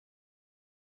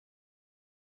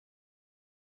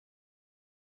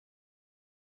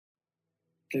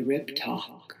The Rip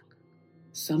Talk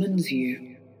summons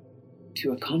you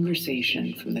to a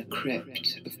conversation from the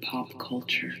crypt of pop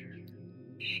culture.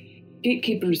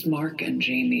 Gatekeepers Mark and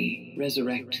Jamie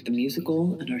resurrect the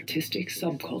musical and artistic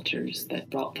subcultures that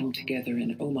brought them together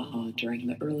in Omaha during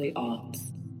the early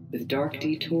aughts, with dark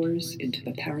detours into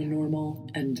the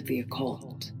paranormal and the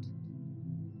occult.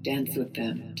 Dance with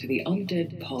them to the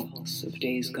undead pulse of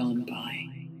days gone by.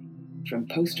 From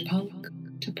post-punk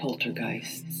to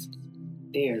poltergeists,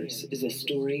 theirs is a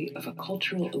story of a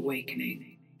cultural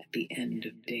awakening at the end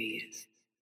of days.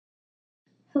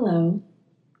 Hello.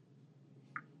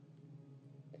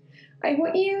 I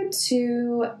want you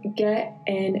to get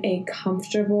in a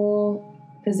comfortable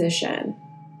position.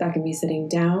 That can be sitting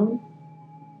down.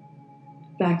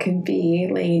 That can be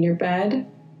laying in your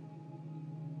bed.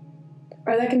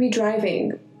 Or that can be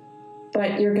driving.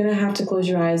 But you're going to have to close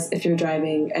your eyes if you're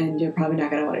driving, and you're probably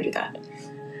not going to want to do that.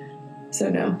 So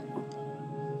no.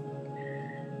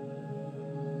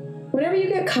 Whenever you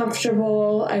get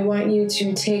comfortable, I want you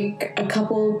to take a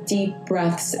couple deep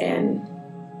breaths in.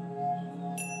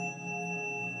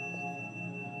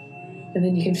 And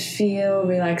then you can feel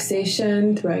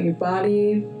relaxation throughout your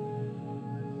body.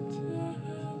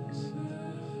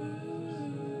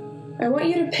 I want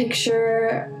you to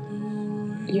picture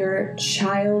your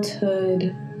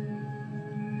childhood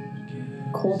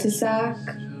cul-de-sac,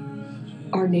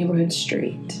 our neighborhood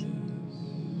street.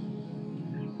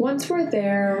 Once we're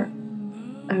there,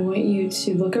 I want you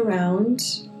to look around,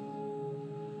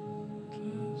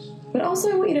 but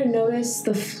also I want you to notice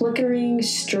the flickering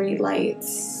street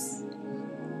lights.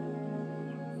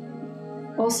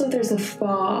 Also, there's a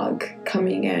fog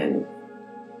coming in.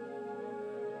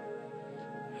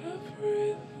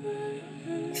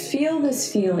 Feel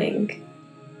this feeling.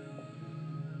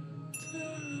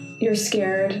 You're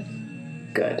scared.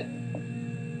 Good.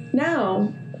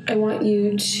 Now, I want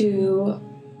you to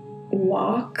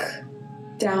walk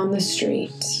down the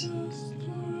street.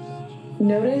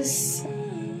 Notice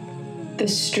the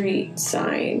street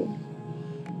sign.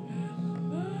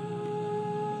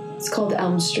 It's called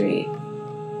Elm Street.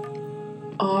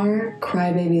 Our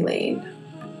Crybaby Lane.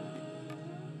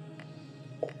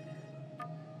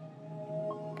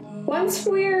 Once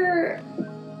we're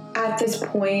at this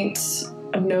point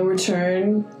of no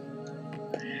return,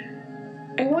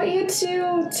 I want you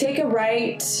to take a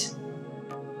right.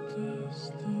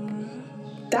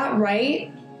 That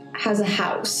right has a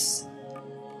house.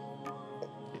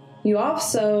 You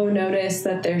also notice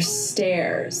that there's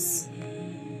stairs.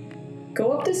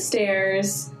 Go up the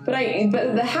stairs, but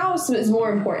the house is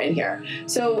more important here.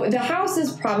 So the house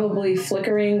is probably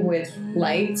flickering with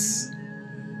lights.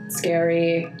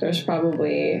 Scary. There's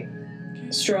probably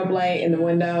strobe light in the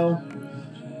window.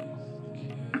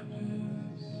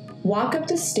 Walk up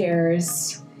the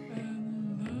stairs.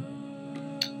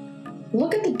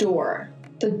 Look at the door.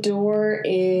 The door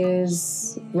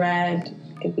is red.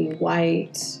 It could be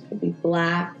white. It could be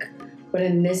black. But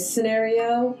in this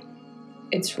scenario,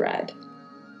 it's red.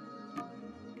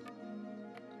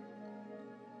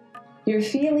 You're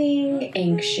feeling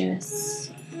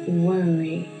anxious,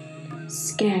 worried,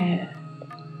 scared,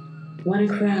 want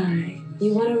to cry,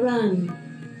 you want to run.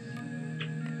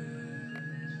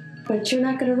 But you're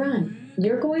not going to run.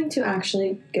 You're going to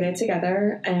actually get it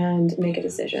together and make a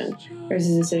decision. There's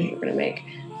a decision you're going to make.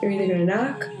 You're either going to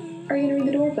knock or you're going to ring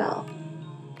the doorbell.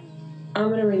 I'm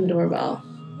going to ring the doorbell.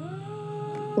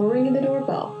 We're ringing the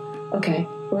doorbell. Okay,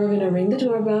 we're going to ring the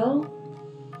doorbell.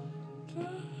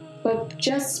 But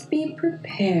just be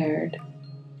prepared.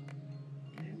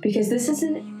 Because this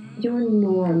isn't your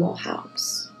normal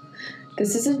house.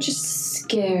 This isn't just a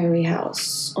scary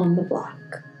house on the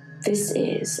block. This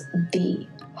is the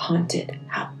haunted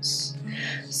house.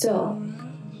 So,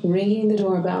 ringing the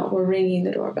doorbell. We're ringing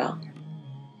the doorbell.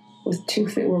 We're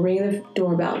ringing the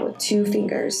doorbell with 2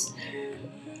 fingers.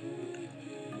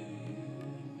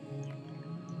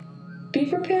 Be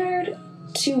prepared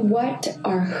to what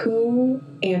or who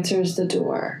answers the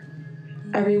door.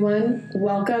 Everyone,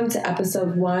 welcome to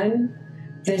episode 1.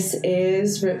 This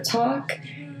is Rip Talk,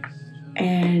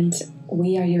 and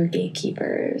we are your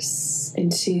gatekeepers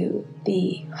into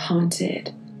the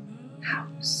haunted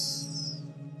house.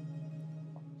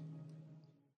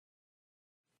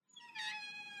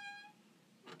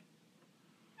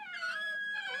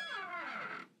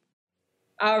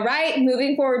 All right,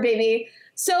 moving forward, baby.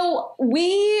 So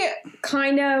we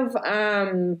kind of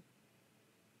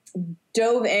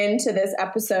dove into this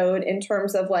episode in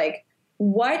terms of like,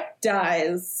 what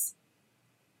does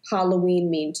Halloween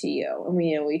mean to you? And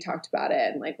we talked about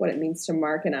it and like what it means to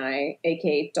Mark and I,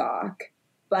 aka Doc.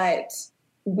 But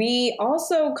we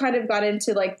also kind of got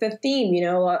into like the theme, you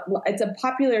know, it's a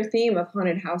popular theme of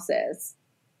haunted houses.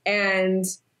 And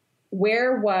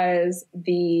where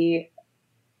did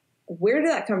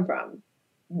that come from?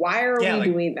 Why are we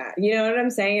doing that? You know what I'm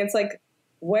saying? It's like,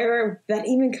 where did that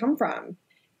even come from?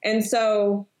 And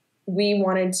so we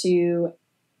wanted to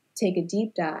take a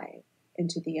deep dive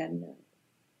into the unknown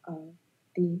of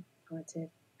the haunted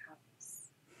house.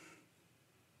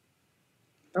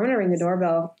 I'm going to ring the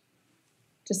doorbell,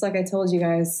 just like I told you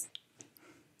guys.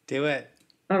 Do it.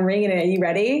 I'm ringing it. Are you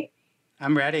ready?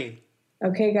 I'm ready.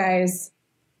 Okay, guys.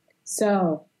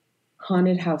 So,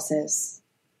 haunted houses.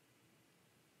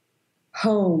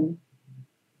 Home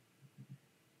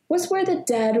was where the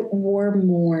dead were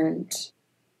mourned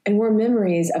and where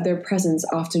memories of their presence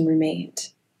often remained.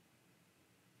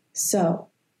 So,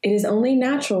 it is only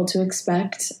natural to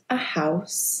expect a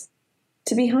house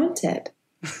to be haunted.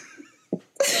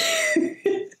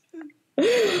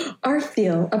 Or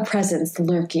feel a presence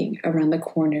lurking around the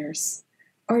corners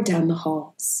or down the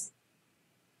halls.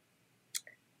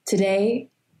 Today,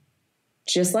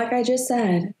 just like I just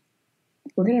said,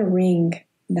 we're going to ring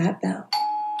that bell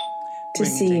to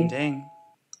ring, see ding, ding.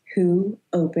 Who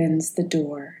opens the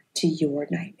door to your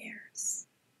nightmares.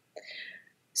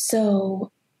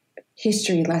 So,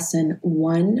 history lesson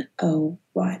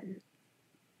 101.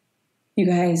 You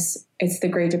guys, it's the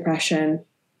Great Depression.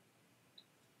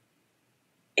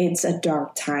 It's a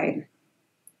dark time.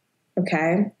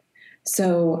 Okay?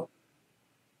 So,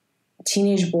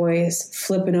 teenage boys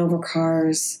flipping over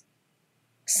cars,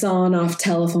 sawing off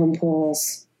telephone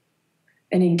poles,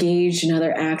 and engaged in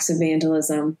other acts of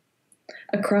vandalism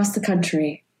across the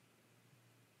country.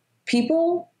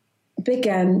 People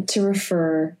began to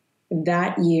refer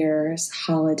that year's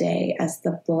holiday as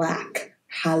the Black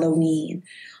Halloween.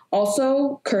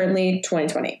 Also, currently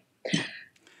 2020.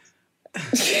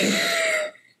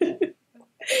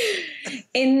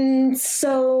 And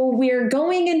so we're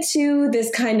going into this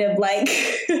kind of like,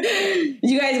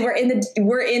 you guys,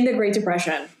 we're in the Great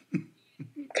Depression.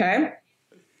 Okay.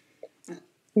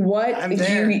 What I'm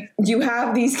there. you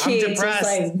have these kids just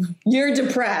like, you're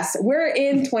depressed. We're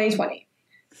in 2020.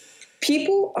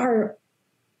 People are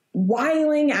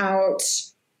wiling out,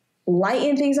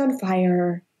 lighting things on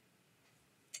fire.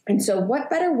 And so what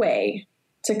better way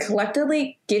to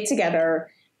collectively get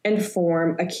together and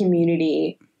form a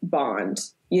community bond?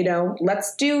 You know,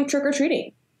 let's do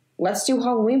trick-or-treating. Let's do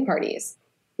Halloween parties.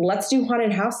 Let's do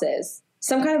haunted houses.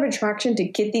 Some kind of attraction to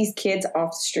get these kids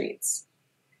off the streets.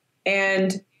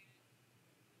 And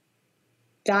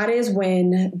that is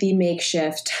when the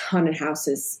makeshift haunted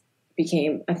houses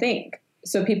became a thing.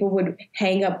 So people would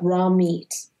hang up raw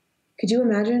meat. Could you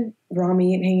imagine raw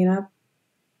meat hanging up?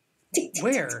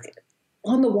 Where?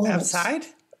 On the walls. Outside?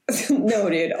 No,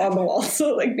 dude, on the wall.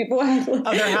 So like people had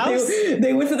like, their house?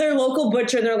 They went to their local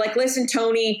butcher and they're like, listen,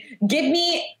 Tony, give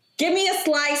me a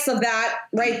slice of that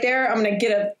right there. I'm gonna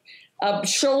get a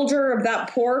shoulder of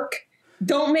that pork.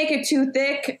 Don't make it too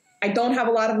thick. I don't have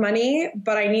a lot of money,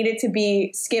 but I need it to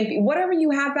be skimpy. Whatever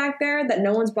you have back there that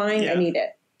no one's buying, I need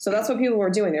it. So that's what people were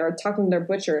doing. They were talking to their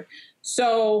butcher.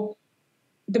 So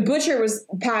the butcher was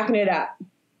packing it up,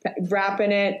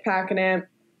 wrapping it, packing it.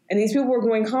 And these people were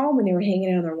going home and they were hanging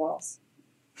it on their walls.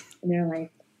 And they're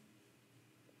like,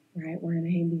 all right, we're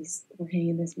hanging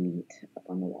this meat up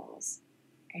on the walls.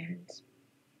 And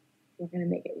we're going to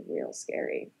make it real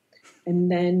scary. And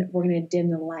then we're going to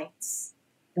dim the lights.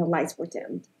 The lights were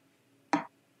dimmed.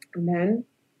 And then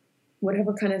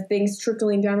whatever kind of things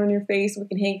trickling down on your face, we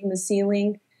can hang from the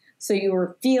ceiling. So you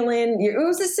were feeling, it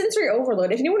was a sensory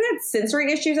overload. If anyone had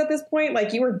sensory issues at this point,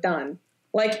 like you were done.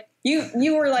 Like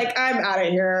you were like, I'm out of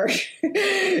here.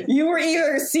 You were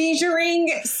either seizuring,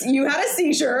 you had a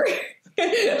seizure,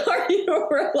 or you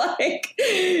were like,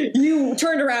 you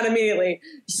turned around immediately.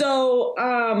 So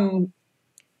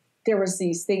there was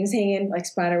these things hanging like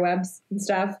spider webs and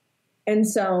stuff. And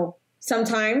so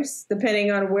sometimes,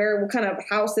 depending on what kind of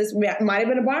house this might have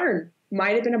been a barn.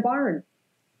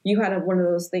 You had one of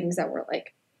those things that were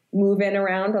like moving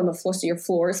around on the floor, so your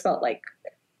floors felt like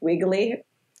wiggly,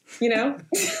 you know?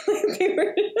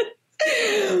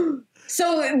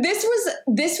 So this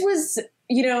was,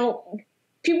 you know,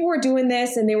 people were doing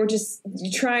this and they were just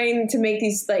trying to make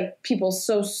these like people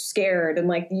so scared, and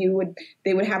like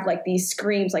they would have like these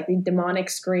screams, like the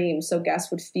demonic screams, so guests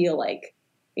would feel like,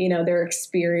 you know, their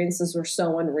experiences were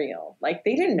so unreal. Like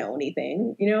they didn't know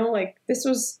anything, you know, like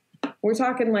we're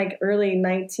talking like early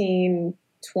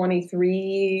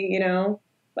 1923, you know,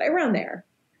 like around there.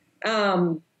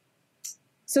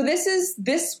 So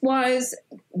this was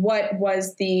what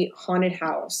was the haunted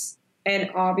house. And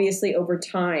obviously over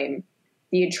time,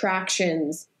 The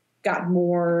attractions got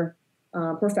more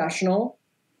professional.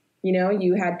 You know,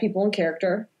 you had people in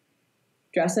character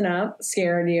dressing up,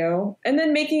 scaring you, and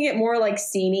then making it more like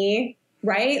sceney,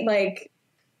 right? Like,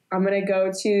 I'm going to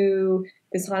go to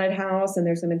this haunted house and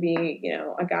there's going to be, you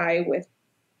know, a guy with,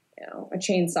 you know, a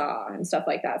chainsaw and stuff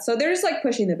like that. So they're just like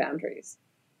pushing the boundaries.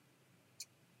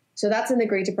 So that's in the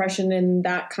Great Depression, and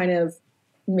that kind of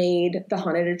made the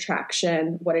haunted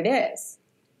attraction what it is.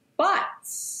 But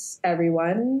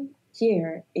everyone,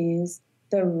 here is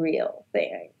the real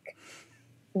thing.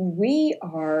 We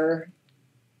are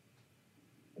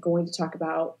going to talk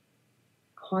about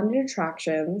haunted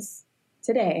attractions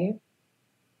today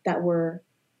that were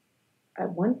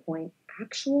at one point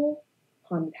actual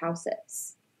haunted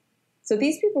houses. So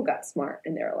these people got smart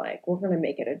and they're like, we're going to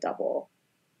make it a double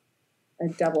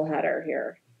header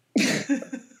here.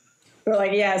 They're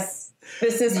like, yes,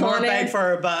 this is More haunted. bang for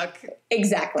our buck.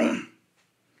 Exactly.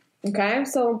 Okay,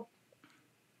 so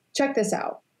check this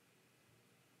out.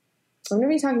 I'm going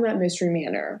to be talking about Mystery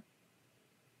Manor.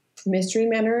 Mystery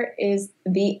Manor is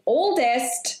the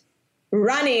oldest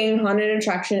running haunted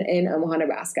attraction in Omaha,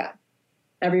 Nebraska.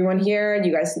 Everyone here,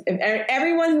 you guys,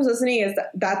 everyone who's listening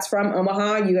that's from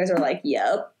Omaha, you guys are like,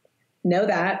 yep, know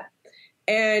that.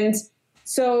 And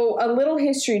so a little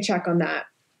history check on that.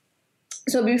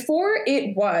 So before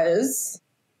it was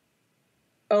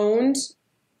owned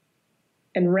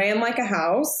and ran like a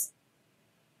house,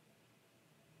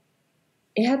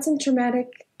 it had some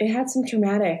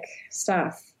traumatic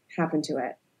stuff happen to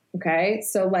it. Okay.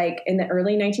 So like in the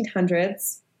early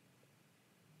 1900s,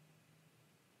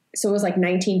 so it was like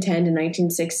 1910 to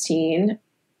 1916,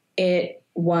 it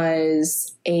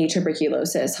was a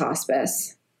tuberculosis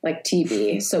hospice, like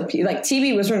TB. So like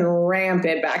TB was running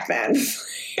rampant back then.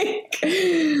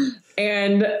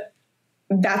 And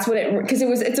that's what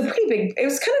it's a pretty big, it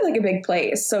was kind of like a big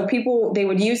place. So people, they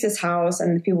would use this house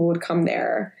and people would come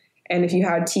there. And if you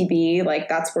had TB, like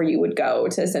that's where you would go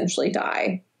to essentially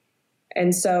die.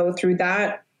 And so through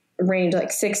that range,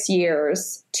 like 6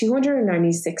 years,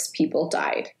 296 people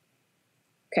died.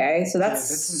 Okay. So that's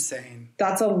insane.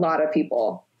 That's a lot of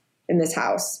people in this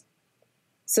house.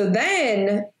 So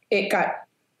then it got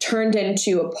turned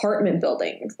into apartment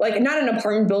buildings, like not an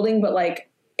apartment building, but like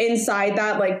inside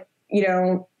that, like, you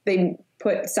know, they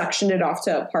sectioned it off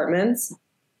to apartments.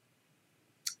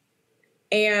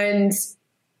 And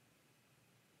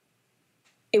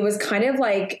it was kind of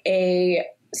like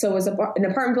so it was an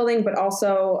apartment building, but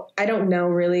also, I don't know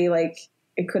really, like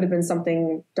it could have been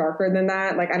something darker than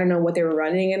that. Like, I don't know what they were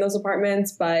running in those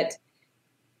apartments, but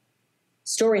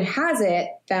story has it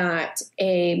that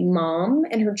a mom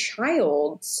and her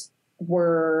child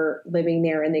were living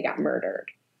there and they got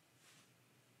murdered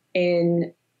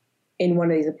in one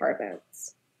of these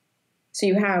apartments. So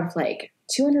you have like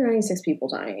 296 people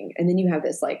dying, and then you have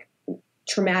this like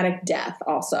traumatic death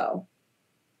also.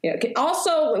 You know,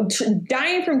 also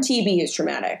dying from TB is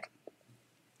traumatic.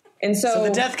 And so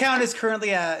the death count is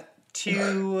currently at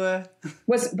 2.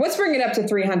 Let's bring it up to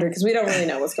 300 because we don't really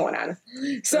know what's going on.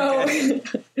 So, okay.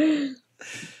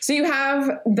 So you have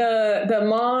the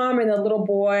mom and the little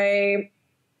boy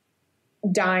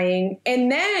dying,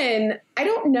 and then I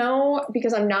don't know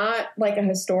because I'm not like a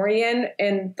historian,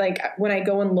 and like when I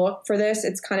go and look for this,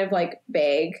 it's kind of like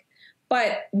vague.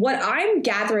 But what I'm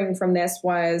gathering from this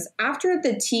was after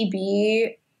the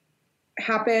TB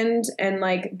happened and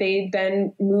like they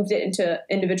then moved it into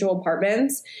individual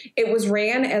apartments, it was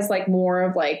ran as like more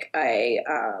of like a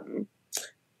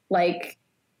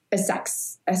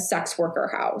sex worker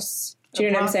house. Do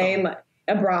you know what I'm saying? Like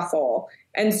a brothel.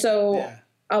 And so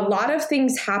a lot of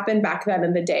things happened back then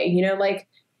in the day, you know, like,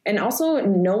 and also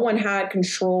no one had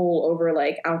control over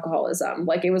like alcoholism.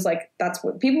 Like it was like, that's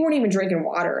what people weren't even drinking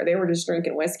water. They were just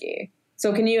drinking whiskey.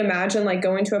 So can you imagine like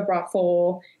going to a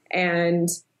brothel and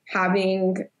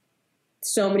having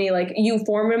so many, like you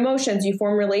form emotions, you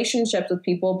form relationships with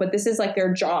people, but this is like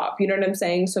their job. You know what I'm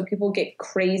saying? So people get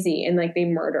crazy and like they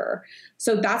murder.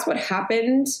 So that's what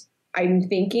happened, I'm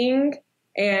thinking.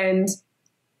 And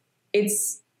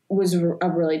was a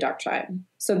really dark time.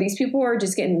 So these people are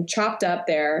just getting chopped up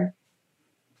there.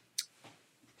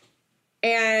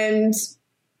 And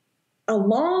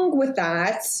along with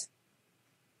that,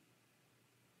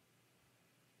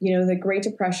 you know, the Great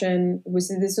Depression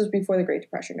this was before the Great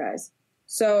Depression, guys.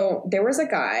 So there was a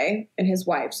guy and his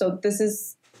wife. So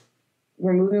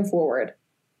we're moving forward.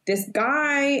 This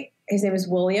guy, his name is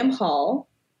William Hall,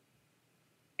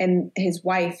 and his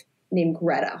wife named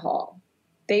Greta Hall.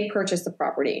 They purchased the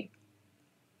property,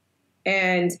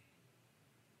 and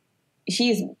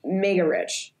he's mega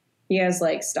rich. He has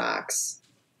like stocks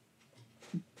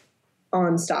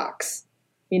on stocks.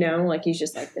 You know, like he's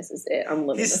just like, this is it. I'm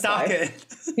living He's this stocking.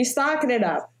 life. He's stocking it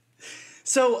up.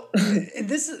 So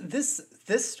this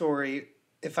story,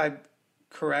 if I'm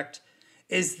correct,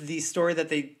 is the story that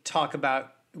they talk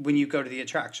about when you go to the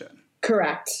attraction.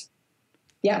 Correct.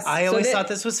 Yes. I always thought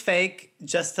this was fake,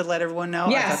 just to let everyone know.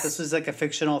 Yes. I thought this was like a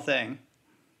fictional thing.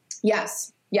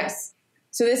 Yes. Yes.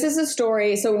 So this is a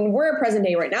story. So we're at present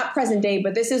day, right? Not present day,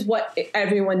 but this is what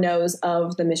everyone knows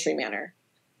of the Mystery Manor.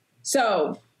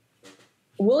 So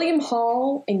William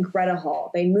Hall and Greta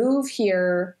Hall, they move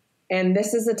here, and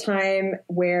this is a time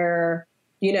where,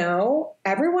 you know,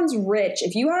 everyone's rich.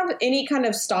 If you have any kind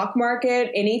of stock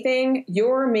market, anything,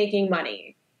 you're making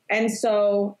money. And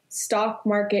so stock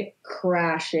market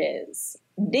crashes.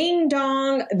 Ding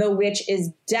dong, the witch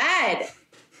is dead.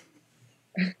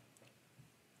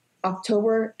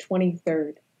 October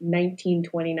 23rd,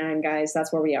 1929, guys.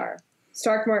 That's where we are.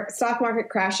 Stock market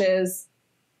crashes.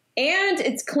 And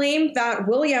it's claimed that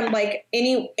William, like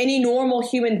any normal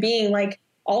human being, like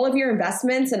all of your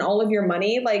investments and all of your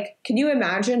money, like, can you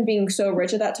imagine being so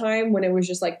rich at that time when it was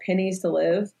just like pennies to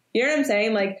live? You know what I'm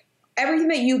saying? Like everything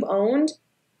that you've owned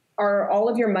or all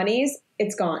of your monies,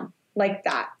 it's gone like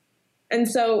that. And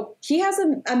so he has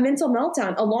a mental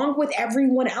meltdown along with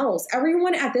everyone else.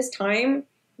 Everyone at this time,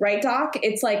 right, Doc?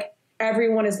 It's like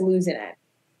everyone is losing it.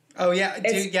 Oh yeah,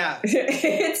 dude, yeah.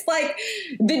 It's like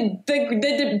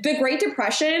the Great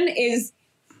Depression is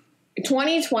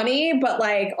 2020, but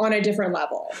like on a different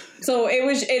level. So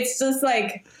it's just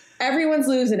like everyone's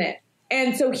losing it.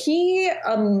 And so he,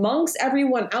 amongst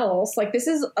everyone else, like this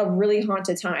is a really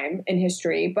haunted time in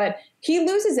history, but he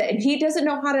loses it and he doesn't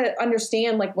know how to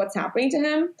understand like what's happening to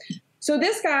him. So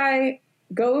this guy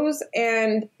goes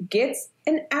and gets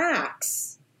an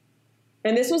axe.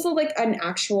 And this was like an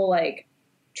actual like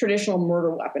traditional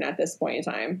murder weapon at this point in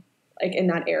time, like in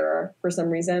that era for some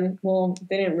reason. Well,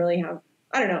 they didn't really have,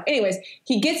 I don't know. Anyways,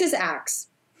 he gets his axe,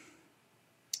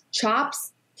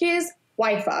 chops his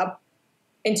wife up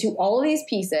into all of these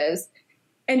pieces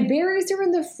and buries her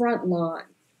in the front lawn,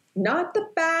 not the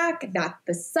back, not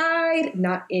the side,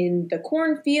 not in the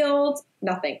cornfields,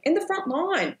 nothing in the front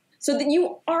lawn. So that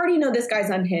you already know this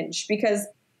guy's unhinged because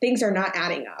things are not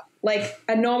adding up. Like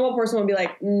a normal person would be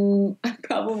like, I'm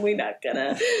probably not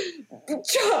gonna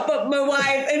chop up my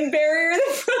wife and bury her in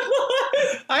the front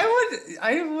lawn.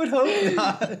 I would hope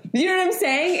not. You know what I'm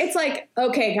saying? It's like,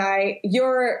 okay, guy,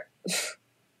 you're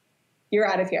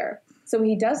out of here. So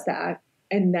he does that,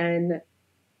 and then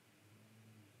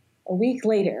a week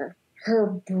later, her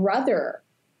brother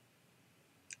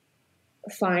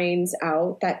finds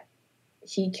out that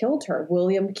he killed her.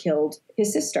 William killed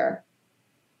his sister.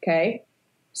 Okay.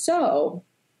 So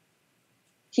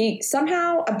he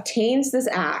somehow obtains this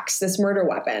axe, this murder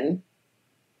weapon,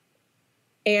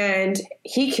 and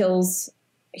he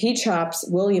chops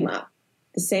William up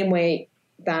the same way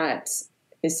that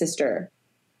his sister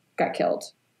got killed.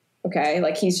 Okay.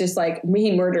 Like he's just like,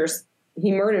 he murders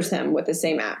him with the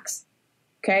same axe.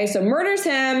 Okay. So murders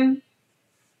him.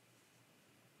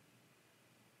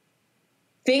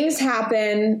 Things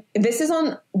happen. This is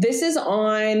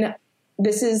on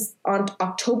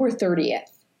October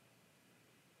 30th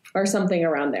or something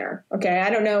around there. Okay. I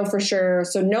don't know for sure.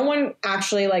 So no one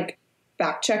actually like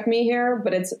fact check me here,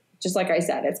 but it's just like I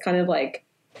said, it's kind of like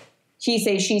he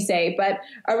say, she say, but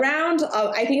around,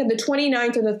 I think the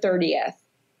 29th or the 30th,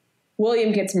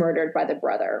 William gets murdered by the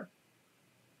brother.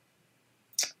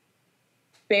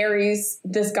 Buries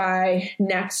this guy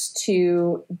next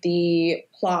to the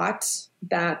plot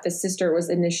that the sister was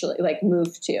initially like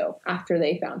moved to after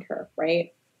they found her,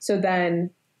 right? So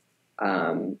then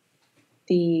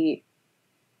the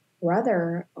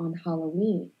brother on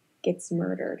Halloween gets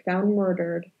found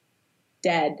murdered,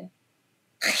 dead,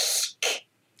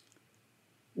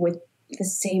 with the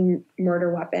same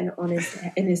murder weapon on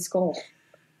in his skull.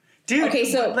 Dude, okay,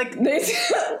 so like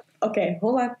this okay,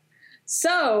 hold on.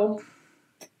 So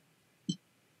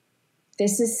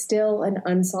this is still an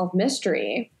unsolved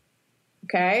mystery.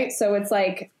 Okay, so it's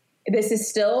like this is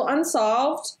still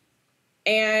unsolved,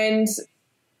 and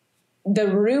the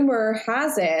rumor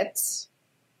has it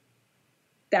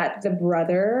that the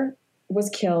brother was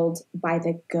killed by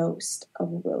the ghost of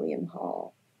William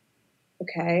Hall.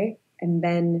 Okay, and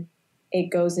then it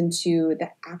goes into the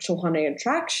actual haunted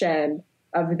attraction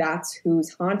of that's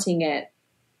who's haunting it,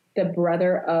 the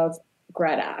brother of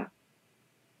Greta.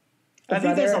 I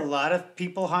think there's a lot of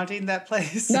people haunting that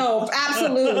place. No,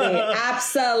 absolutely.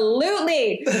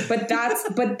 Absolutely. But that's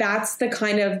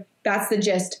the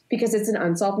gist, because it's an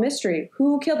unsolved mystery.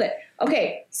 Who killed it?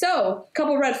 Okay, so a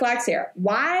couple red flags here.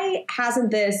 Why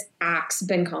hasn't this axe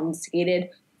been confiscated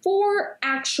for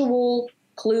actual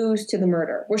clues to the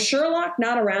murder. Was Sherlock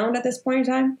not around at this point in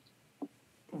time?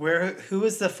 Who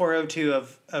is the 402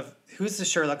 of who's the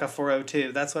Sherlock of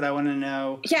 402? That's what I want to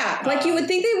know. Yeah, like you would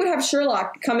think they would have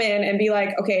Sherlock come in and be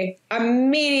like, okay,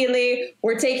 immediately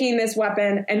we're taking this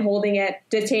weapon and holding it,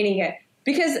 detaining it.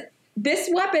 Because this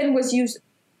weapon was used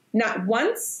not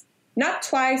once, not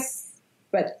twice,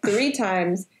 but 3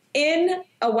 times in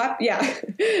a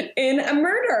in a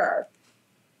murder.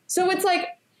 So it's like,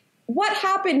 what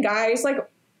happened, guys? Like,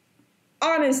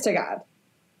 honest to God.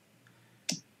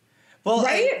 Well,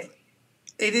 right?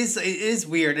 It is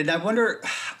weird. And I want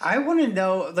to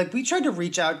know, like, we tried to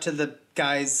reach out to the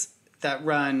guys that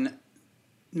run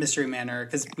Mystery Manor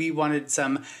because we wanted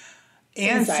some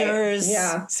answers.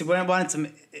 Yeah. So we wanted some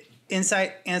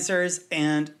insight, answers,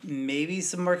 and maybe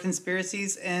some more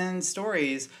conspiracies and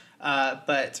stories.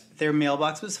 But their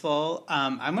mailbox was full.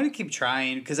 I'm going to keep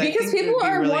trying because people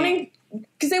are wanting,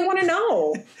 because they want to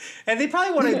know. And they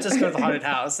probably want to just go to the haunted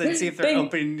house and see if they're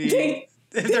open.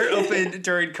 If they're open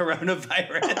during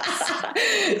coronavirus.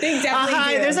 They definitely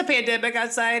hi, do. there's a pandemic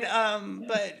outside,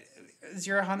 but is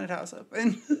your haunted house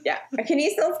open? Yeah. Can you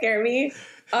still scare me?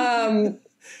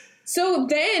 So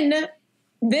then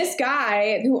this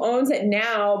guy who owns it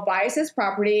now buys this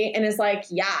property and is like,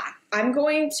 yeah, I'm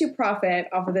going to profit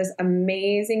off of this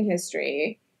amazing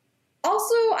history.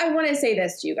 Also, I want to say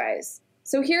this to you guys.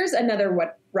 So here's another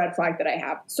red flag that I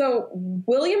have. So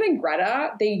William and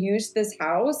Greta, they used this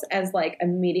house as like a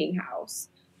meeting house.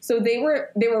 So they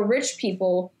were rich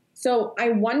people. So I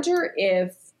wonder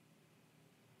if,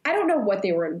 I don't know what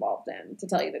they were involved in, to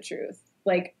tell you the truth.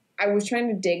 Like, I was trying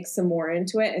to dig some more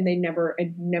into it, and it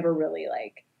never really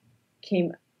like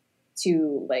came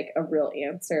to like a real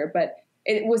answer. But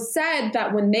it was said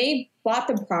that when they bought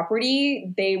the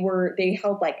property, they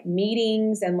held like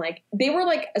meetings and like they were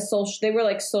like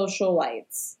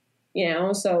socialites, you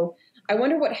know? So I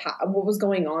wonder what was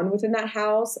going on within that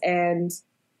house. And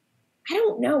I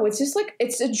don't know. It's just like,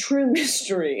 it's a true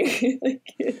mystery.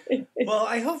 Well,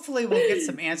 hopefully we'll get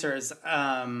some answers.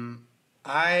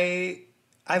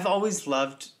 I've always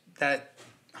loved that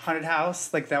haunted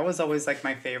house. Like that was always like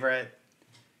my favorite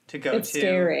to go to. It's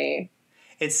scary.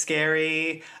 It's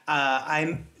scary.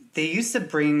 They used to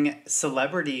bring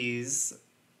celebrities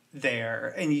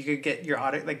there, and you could get your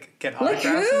get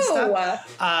autographs and stuff.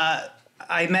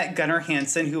 I met Gunnar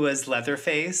Hansen, who was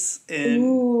Leatherface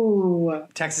in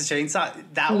Texas Chainsaw.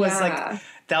 That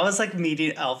was like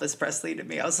meeting Elvis Presley to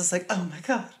me. I was just like, oh my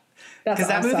God. Because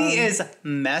that movie is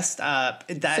messed up.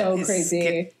 That is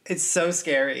crazy. It's so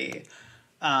scary.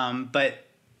 But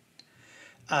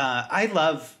I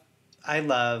love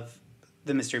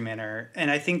the Mystery Manor,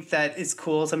 and I think that it's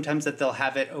cool sometimes that they'll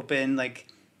have it open like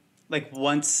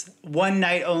one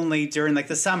night only during like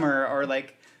the summer, or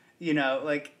like, you know,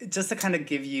 like just to kind of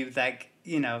give you that,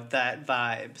 you know, that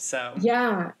vibe. So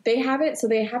yeah, they have it. So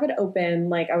they have it open.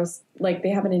 Like they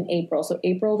have it in April. So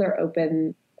April they're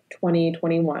open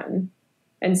 2021.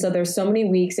 And so there's so many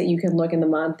weeks that you can look in the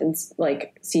month and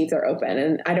like see if they're open.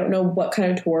 And I don't know what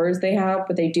kind of tours they have,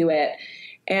 but they do it.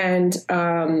 And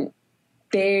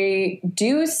they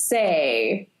do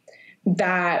say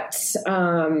that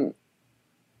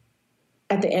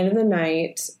at the end of the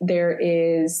night, there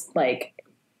is like,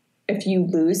 if you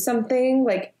lose something,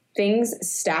 like things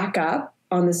stack up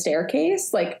on the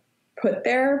staircase, like put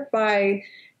there by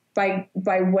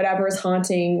whatever is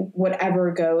haunting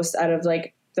whatever ghost out of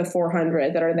like the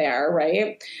 400 that are there,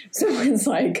 right? So it's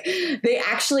like they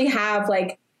actually have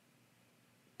like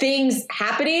things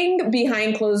happening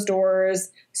behind closed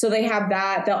doors. So they have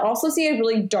that. They'll also see a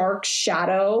really dark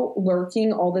shadow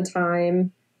lurking all the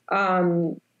time.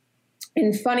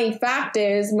 And funny fact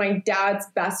is, my dad's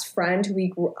best friend who he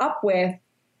grew up with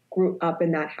grew up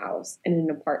in that house in an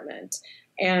apartment.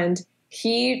 And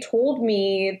he told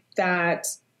me that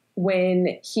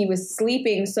when he was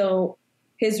sleeping, so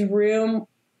his room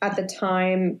at the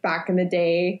time back in the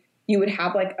day, you would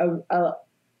have like a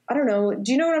I don't know.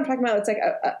 Do you know what I'm talking about? It's like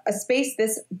a space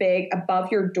this big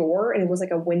above your door, and it was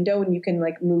like a window, and you can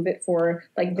like move it for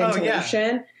like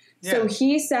ventilation. Oh, yeah. So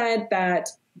he said that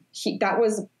he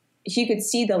could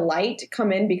see the light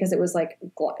come in because it was like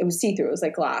it was see through. It was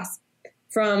like glass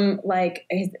from like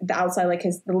the outside, like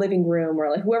the living room, or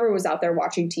like whoever was out there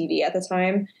watching TV at the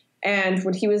time. And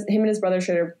when him and his brother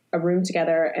shared a room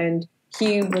together, and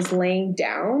he was laying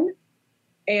down,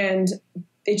 and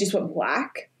it just went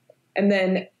black, and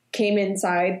then came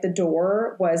inside the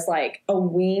door was like a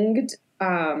winged,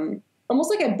 almost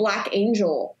like a black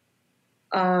angel,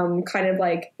 kind of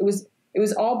like it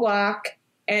was all black.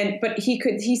 But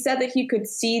he said that he could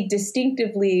see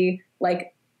distinctively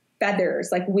like feathers,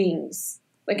 like wings,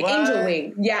 like what? Angel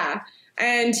wing. Yeah.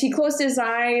 And he closed his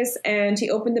eyes and he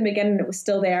opened them again and it was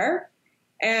still there.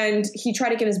 And he tried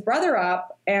to get his brother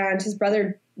up and his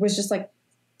brother was just like,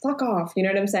 fuck off. You know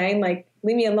what I'm saying? Like,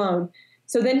 leave me alone.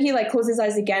 So then he like closed his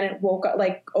eyes again and woke up,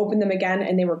 like opened them again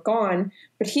and they were gone.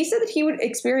 But he said that he would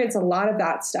experience a lot of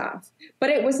that stuff, but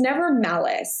it was never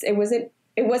malice. It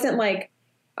wasn't like,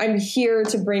 I'm here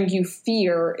to bring you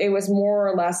fear. It was more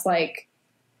or less like,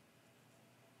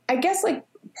 I guess like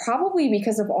probably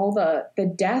because of all the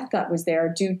death that was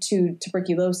there due to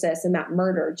tuberculosis and that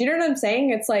murder. Do you know what I'm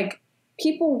saying? It's like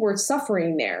people were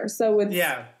suffering there. So it's,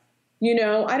 you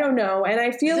know, I don't know. And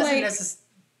I feel like,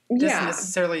 doesn't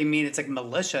necessarily mean it's like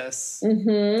malicious.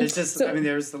 Mm-hmm. It's just, I mean,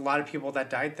 there's a lot of people that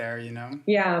died there, you know?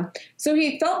 Yeah. So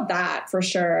he felt that for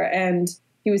sure. And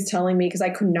he was telling me, because I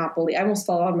could not believe, I almost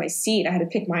fell out of my seat. I had to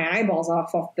pick my eyeballs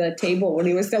off the table when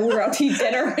he was saying we were out to eat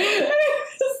dinner.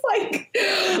 Just like,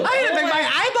 I had to pick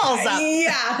my eyeballs up.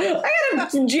 Yeah. I had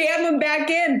to jam them back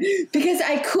in because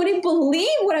I couldn't believe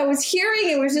what I was hearing.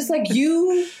 It was just like,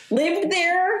 you lived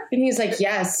there? And he was like,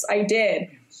 yes, I did.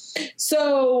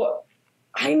 So,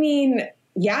 I mean,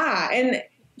 yeah. And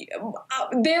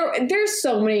there's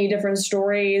so many different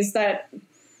stories that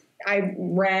I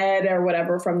read or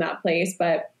whatever from that place,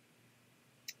 but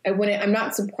I'm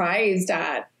not surprised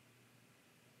at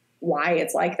why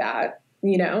it's like that,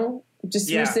 you know,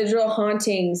 just residual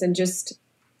hauntings and just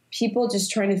people just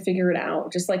trying to figure it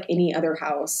out, just like any other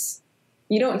house.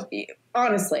 You don't,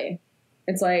 honestly,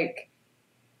 it's like,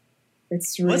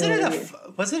 it's really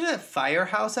was it a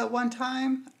firehouse at one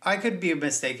time? I could be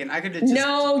mistaken. I could have just...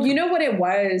 No, you know what it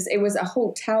was? It was a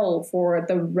hotel for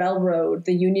the railroad,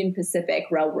 the Union Pacific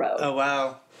Railroad. Oh,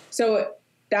 wow. So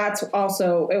that's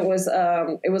also, it was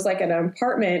like an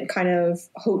apartment kind of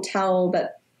hotel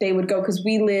that they would go, because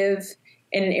we live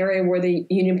in an area where the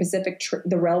Union Pacific,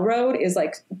 the railroad is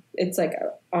like, it's like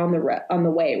on the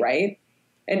way, right?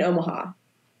 In Omaha.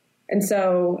 And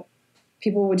so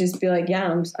people would just be like,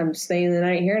 yeah, I'm staying the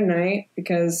night here tonight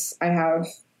because I'm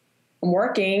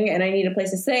working and I need a place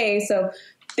to stay. So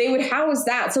they would house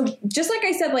that. So just like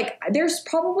I said, like there's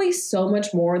probably so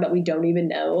much more that we don't even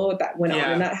know that went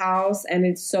on in that house. And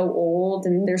it's so old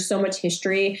and there's so much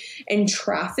history and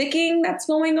trafficking that's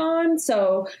going on.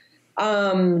 So,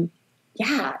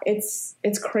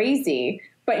 it's crazy.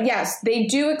 But yes, they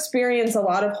do experience a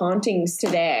lot of hauntings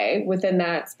today within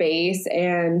that space.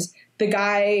 And the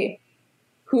guy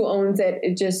who owns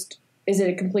it just is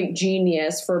a complete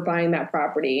genius for buying that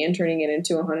property and turning it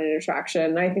into a haunted attraction.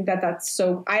 And I think that's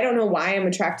so, I don't know why I'm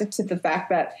attracted to the fact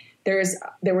that there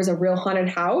was a real haunted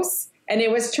house and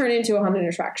it was turned into a haunted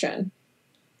attraction.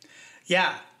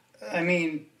 Yeah. I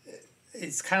mean,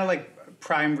 it's kind of like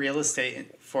prime real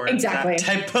estate for exactly. that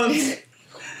type of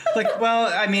like, well,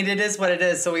 I mean, it is what it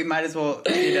is. So we might as well,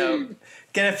 you know,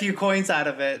 get a few coins out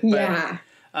of it. But,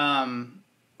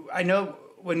 I know,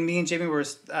 when me and Jamie were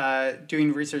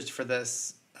doing research for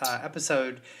this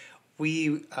episode,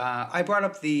 I brought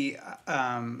up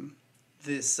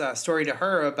this story to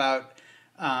her about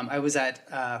I was at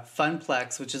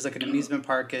Funplex, which is like an amusement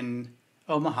park in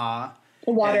Omaha.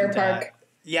 A water park.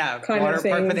 Water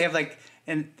park, but they have like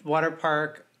a water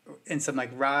park and some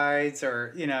like rides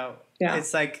or, you know,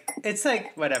 it's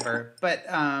like whatever. But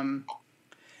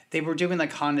they were doing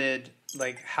like haunted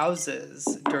like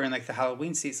houses during like the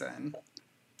Halloween season.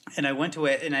 And I went to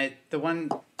it, and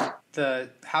the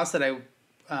house that I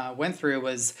went through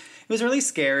was really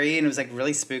scary, and it was like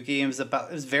really spooky. It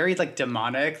was very like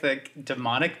demonic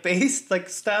based like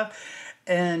stuff.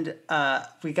 And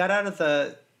we got out of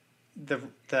the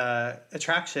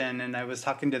attraction, and I was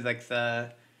talking to like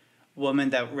the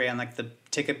woman that ran like the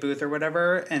ticket booth or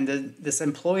whatever, and this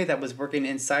employee that was working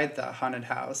inside the haunted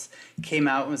house came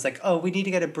out and was like, "Oh, we need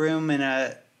to get a broom and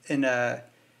a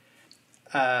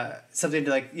something to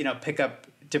like, you know, pick up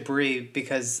debris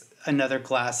because another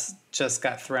glass just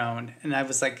got thrown." And I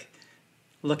was like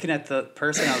looking at the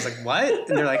person, I was like, what?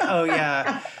 And they're like, oh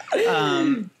yeah.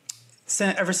 So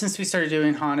ever since we started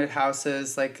doing haunted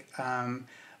houses, like,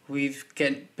 we've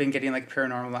been getting like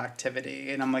paranormal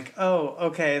activity. And I'm like, oh,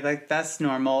 okay. Like that's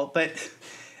normal. But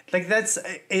like,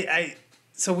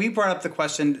 so we brought up the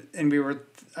question and we were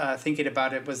thinking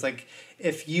about it was like,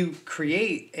 if you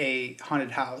create a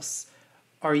haunted house,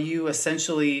 are you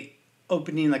essentially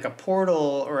opening like a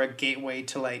portal or a gateway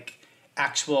to like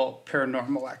actual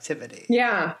paranormal activity?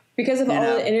 Yeah, because of all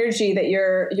the energy that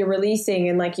you're releasing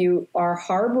and like you are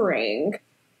harboring.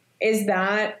 Is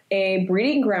that a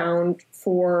breeding ground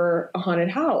for a haunted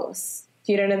house?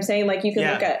 Do you know what I'm saying? Like you can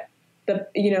look at the,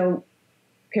 you know,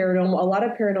 a lot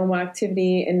of paranormal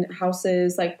activity in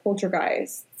houses like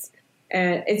poltergeists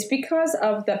And it's because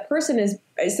of that person is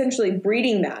essentially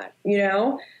breeding that, you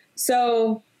know?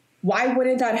 So why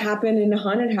wouldn't that happen in a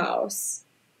haunted house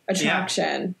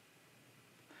attraction?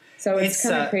 Yeah. So it's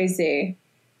kind of crazy.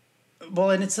 Well,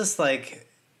 and it's just like,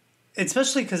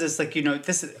 especially because it's like,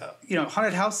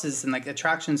 haunted houses and like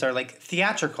attractions are like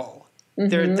theatrical.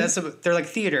 Mm-hmm. They're like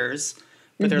theaters,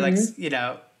 but they're like,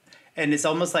 and it's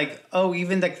almost like, oh,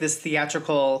 even like this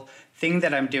theatrical thing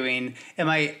that I'm doing, am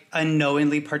I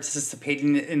unknowingly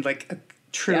participating in like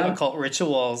true occult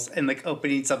rituals and like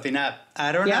opening something up?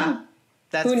 I don't know.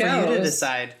 That's for you to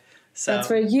decide. So that's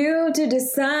for you to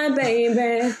decide,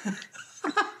 baby.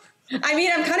 I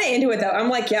mean, I'm kind of into it though. I'm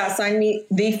like, yeah, sign me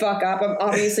the fuck up. I'm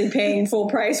obviously paying full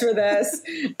price for this.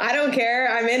 I don't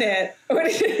care. I'm in it. But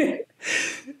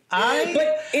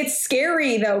it's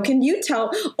scary though. Can you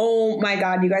tell? Oh my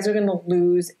God, you guys are going to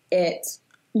lose it.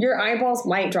 Your eyeballs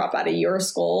might drop out of your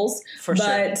skulls. For sure.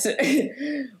 But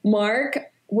Mark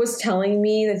was telling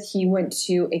me that he went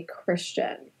to a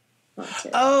Christian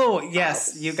haunted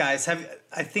yes. You guys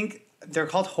I think they're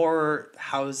called horror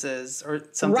houses or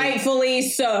something. Rightfully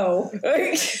so.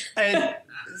 And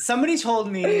somebody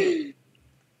told me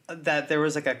that there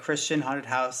was like a Christian haunted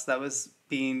house that was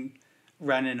being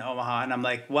run in Omaha. And I'm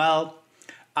like, well,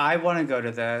 I want to go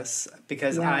to this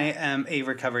because I am a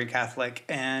recovering Catholic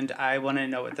and I want to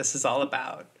know what this is all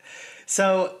about.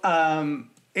 So I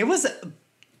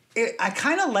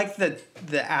kind of liked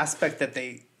the aspect that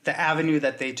the avenue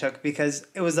that they took because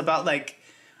it was about like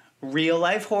real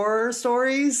life horror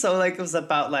stories. So like it was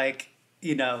about like,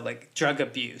 like drug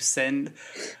abuse and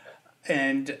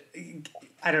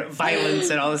I don't know, violence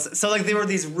and all this. So like there were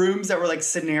these rooms that were like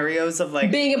scenarios of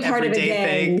like being a part of a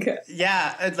gang. Thing.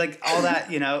 Yeah. And like all that,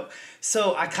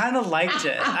 So I kind of liked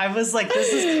it. I was like,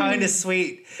 this is kind of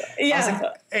sweet. Yeah. I was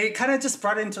like, it kind of just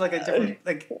brought into like a different,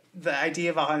 like the idea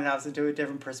of a haunted house into a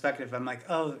different perspective. I'm like,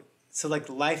 oh, so like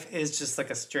life is just like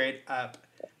a straight up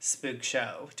spook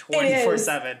show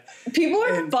 24/7. People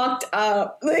are fucked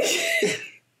up. Like,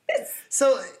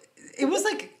 so it was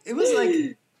like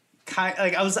kind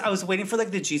like I was waiting for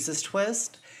like the Jesus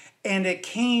twist, and it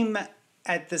came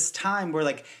at this time where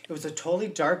like it was a totally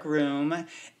dark room,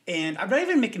 and I'm not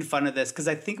even making fun of this because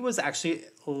I think it was actually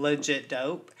legit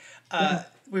dope.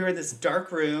 We were in this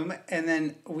dark room, and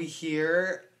then we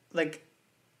hear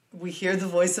the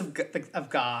voice of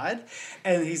God,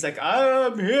 and he's like,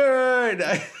 I'm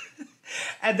here.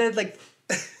 And then like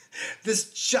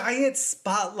this giant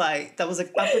spotlight that was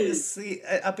like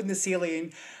up in the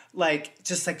ceiling, like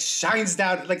just like shines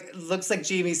down, like looks like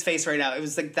Jamie's face right now. It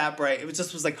was like that bright. It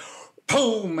was like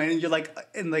boom, and you're like,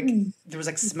 and like there was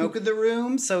like smoke in the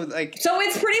room. So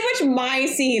it's pretty much my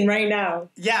scene right now.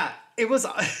 Yeah, it was.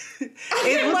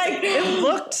 It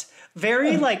looked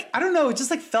very like, I don't know, it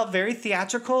just like felt very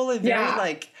theatrical and very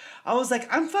like, I was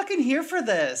like, I'm fucking here for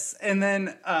this. And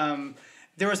then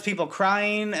there was people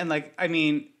crying and like, I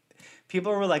mean,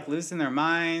 people were like losing their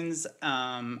minds.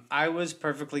 I was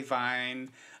perfectly fine.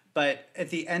 But at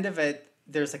the end of it,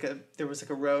 there was like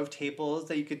a row of tables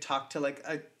that you could talk to like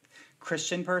a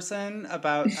Christian person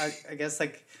about, I guess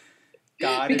like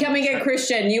God. Becoming a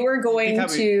Christian. You were going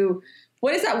to,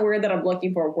 what is that word that I'm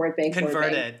looking for? Word bank.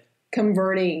 Converted.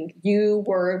 Converting. You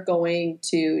were going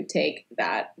to take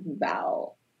that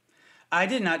vow. I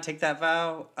did not take that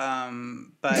vow,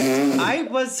 but I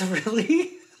was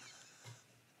really...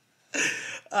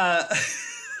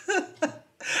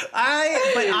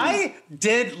 I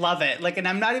did love it. Like, and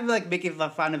I'm not even like making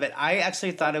fun of it. I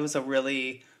actually thought it was a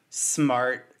really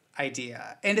smart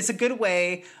idea, and it's a good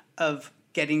way of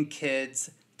getting kids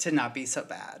to not be so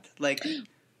bad. Like,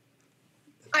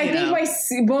 I think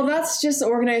that's just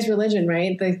organized religion,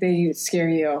 right? Like they scare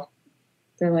you.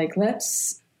 They're like,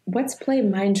 let's play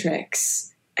mind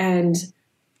tricks and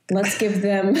let's give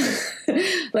them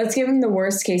the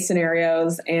worst case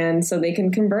scenarios, and so they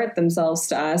can convert themselves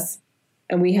to us,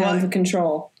 and we have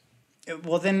control.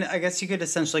 Well, then I guess you could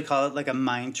essentially call it like a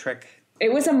mind trick.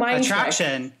 It was a mind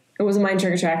attraction. Trick. It was a mind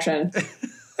trick attraction.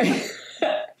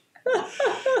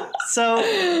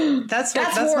 So that's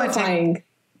horrifying. My take.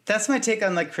 That's my take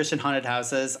on like Christian haunted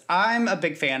houses. I'm a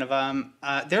big fan of them.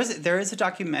 There is a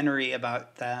documentary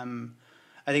about them.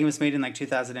 I think it was made in like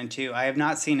 2002. I have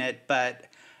not seen it, but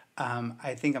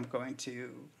I think I'm going to.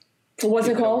 What's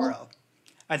it called?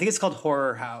 I think it's called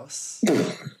Horror House.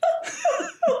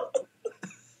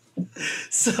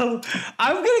 So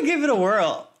I'm gonna give it a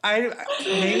whirl. You're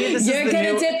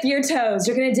gonna dip your toes.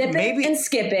 You're gonna dip it and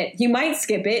skip it. You might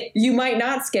skip it. You might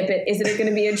not skip it. Is it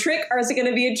gonna be a trick or is it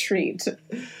gonna be a treat?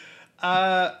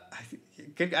 I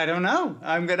don't know.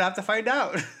 I'm gonna have to find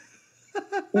out.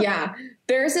 Yeah,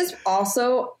 there's this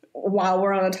also while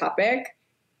we're on the topic,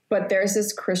 but there's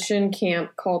this Christian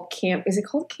camp called is it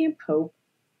called Camp Hope?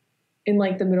 In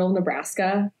like the middle of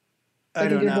Nebraska? Like I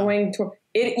don't if you're know. going to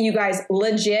it, you guys,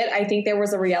 legit, I think there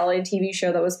was a reality TV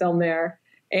show that was filmed there.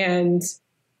 And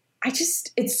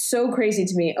it's so crazy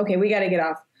to me. Okay, we got to get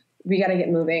off. We got to get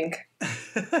moving.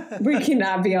 We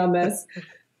cannot be on this.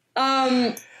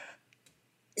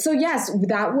 So yes,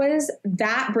 that was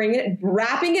that.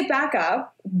 Wrapping it back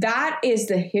up. That is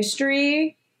the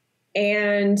history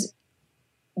and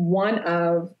one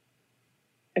of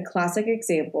a classic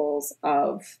examples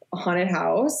of a haunted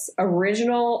house,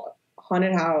 original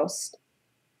haunted house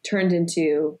turned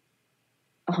into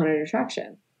a haunted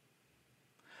attraction.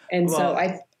 And Well,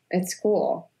 so it's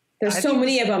cool. There's I so think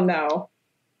many of them though.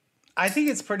 I think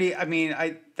it's pretty. I mean,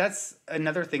 that's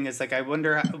another thing is like I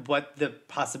wonder what the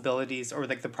possibilities or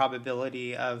like the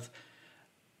probability of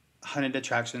haunted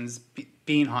attractions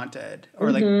being haunted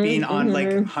or like being on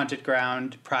like haunted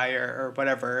ground prior or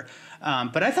whatever.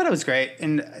 But I thought it was great,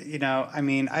 and I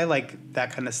mean, I like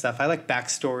that kind of stuff. I like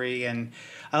backstory and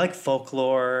I like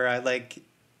folklore. I like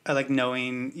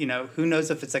knowing. Who knows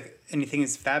if it's like anything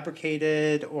is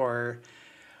fabricated or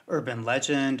urban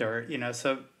legend or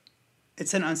so.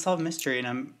 It's an unsolved mystery, and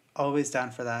I'm always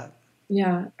down for that.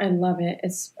 Yeah, I love it.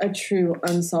 It's a true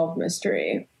unsolved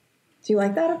mystery. Do you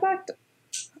like that effect?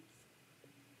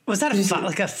 Was that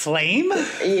like a flame?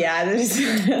 Yeah, there's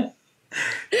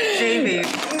Jamie.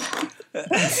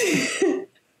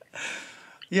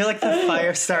 You're like the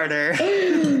fire starter.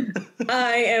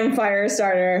 I am fire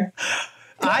starter.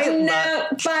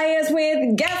 Fires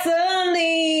with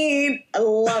gasoline. I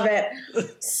love it.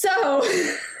 So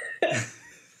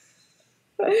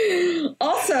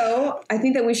also, I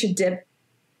think that we should dip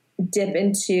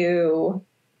into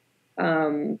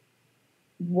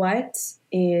what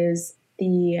is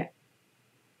the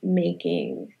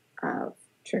making of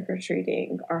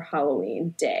trick-or-treating or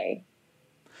Halloween day.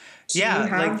 Do you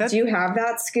have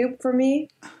that scoop for me?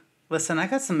 Listen, I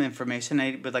got some information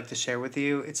I would like to share with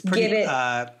you. It's pretty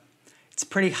it's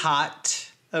pretty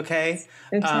hot, okay?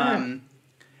 It's hot.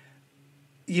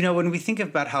 When we think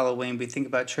about Halloween, we think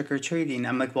about trick-or-treating.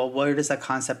 I'm like, well, where does that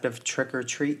concept of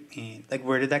trick-or-treat mean? Like,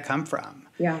 where did that come from?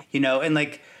 Yeah. And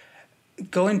like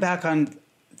going back on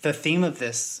the theme of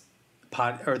this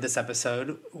this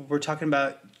episode, we're talking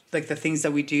about like the things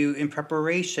that we do in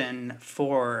preparation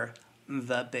for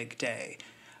the big day.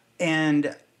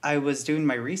 And I was doing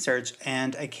my research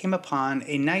and I came upon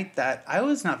a night that I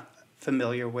was not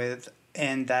familiar with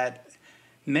and that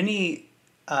many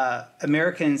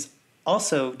Americans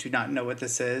also do not know what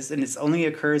this is, and it only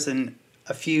occurs in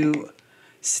a few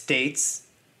states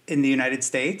in the United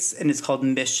States, and it's called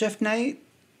Mischief Night,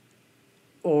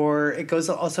 or it goes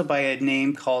also by a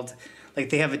name called,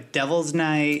 like they have a Devil's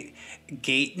Night,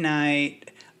 Gate Night,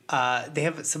 they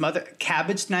have some other,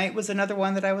 Cabbage Night was another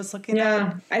one that I was looking at.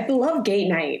 Yeah, I love Gate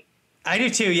Night. I do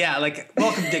too, yeah, like,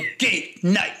 welcome to Gate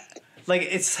Night. Like,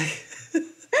 it's like...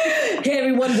 Hey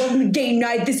everyone, welcome to Game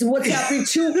Night. This is what's happening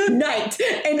tonight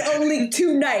and only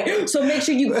tonight. So make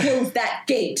sure you close that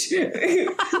gate.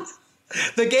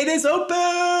 The gate is open.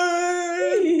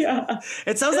 Yeah.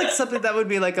 It sounds like something that would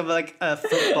be like a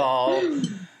football.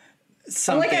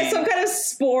 Something. Like some kind of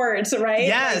sport, right?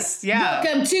 Yes, yeah.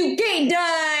 Welcome to Game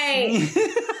Night.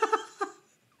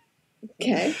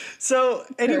 Okay. So,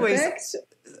 anyways, Perfect.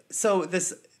 so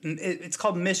it's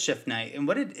called Mischief Night, and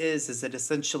what it is that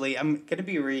essentially I'm going to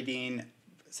be reading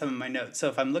some of my notes. So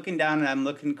if I'm looking down and I'm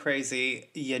looking crazy,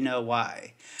 you know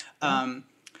why.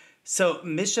 So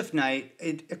Mischief Night,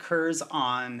 it occurs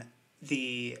on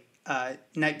the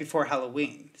night before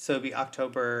Halloween, so it'd be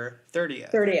October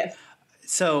 30th.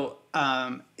 So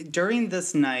during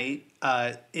this night,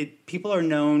 people are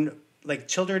known, like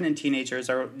children and teenagers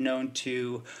are known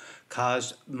to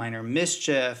cause minor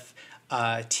mischief,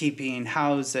 TPing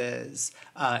houses,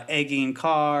 egging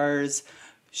cars,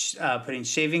 putting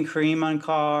shaving cream on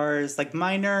cars, like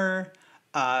minor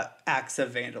acts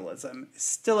of vandalism.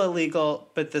 Still illegal,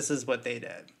 but this is what they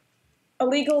did.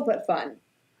 Illegal but fun.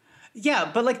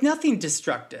 Yeah, but like nothing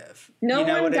destructive. No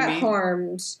one got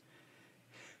harmed.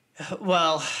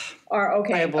 Well, or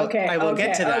I will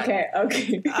get to that.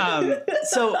 Okay.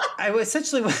 So I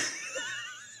essentially,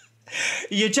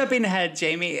 you're jumping ahead,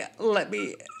 Jamie. Let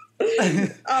me.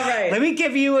 All right. Let me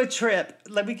give you a trip.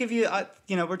 Let me give you,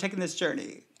 we're taking this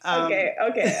journey. Okay.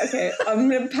 I'm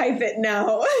going to pipe it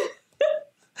now.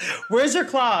 Where's your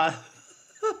claw?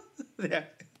 There.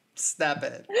 Snap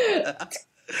it.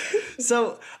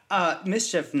 So,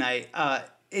 Mischief Night,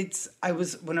 when I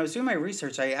was doing my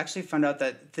research, I actually found out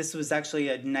that this was actually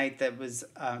a night that was,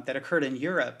 that occurred in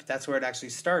Europe. That's where it actually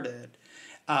started.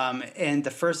 And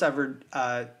the first ever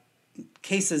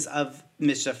cases of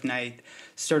Mischief Night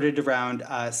started around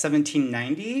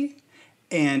 1790,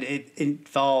 and it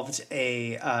involved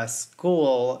a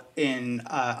school in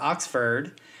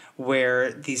Oxford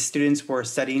where these students were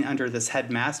studying under this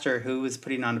headmaster who was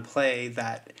putting on a play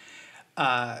that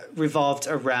revolved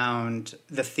around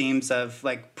the themes of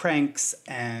like pranks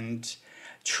and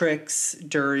tricks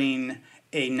during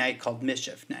a night called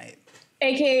Mischief Night.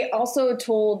 AK also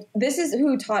told, this is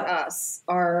who taught us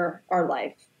our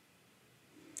life.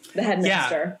 The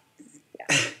headmaster.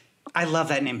 Yeah. I love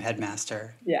that name,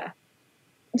 headmaster. Yeah.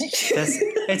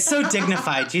 It's so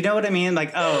dignified. Do you know what I mean?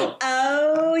 Like,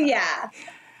 oh yeah.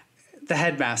 The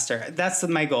headmaster. That's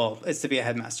my goal, is to be a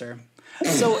headmaster.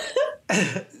 So,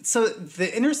 so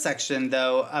the intersection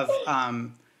though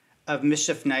of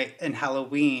Mischief Night and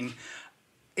Halloween,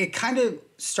 it kind of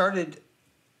started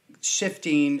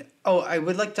shifting. Oh, I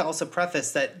would like to also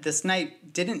preface that this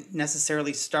night didn't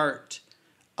necessarily start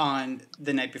on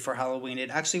the night before Halloween. It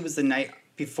actually was the night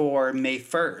before May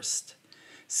 1st.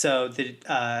 So the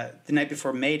night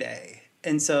before May Day.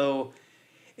 And so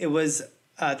it was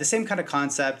the same kind of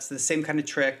concepts, the same kind of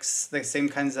tricks, the same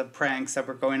kinds of pranks that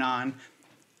were going on.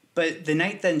 But the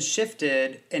night then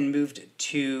shifted and moved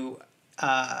to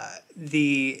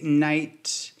the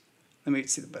night, let me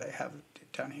see what I have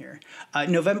down here,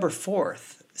 November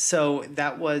 4th. So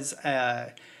that was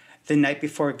the night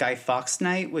before Guy Fawkes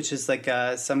Night, which is like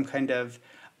some kind of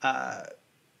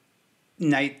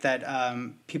night that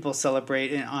people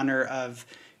celebrate in honor of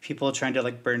people trying to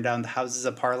like burn down the Houses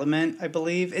of Parliament, I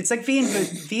believe. It's like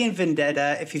V and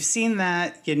Vendetta. If you've seen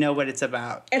that, you know what it's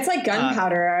about. It's like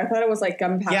gunpowder. I thought it was like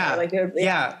gunpowder. Yeah, like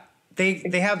yeah.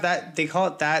 They have that. They call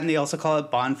it that, and they also call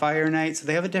it Bonfire Night. So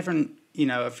they have a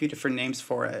few different names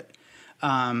for it.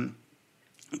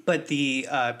 But the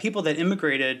people that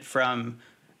immigrated from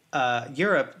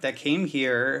Europe that came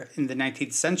here in the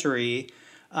 19th century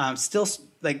still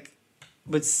like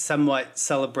would somewhat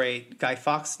celebrate Guy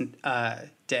Fawkes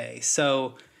Day.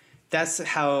 So that's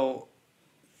how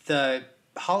the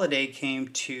holiday came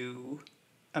to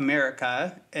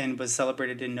America and was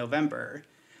celebrated in November.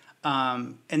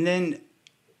 And then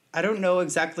I don't know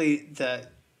exactly the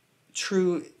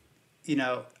true,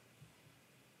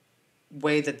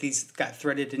 way that these got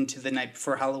threaded into the night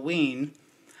before Halloween,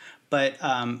 but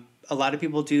a lot of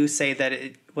people do say that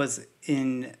it was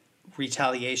in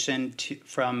retaliation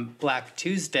from Black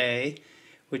Tuesday,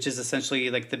 which is essentially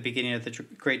like the beginning of the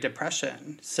Great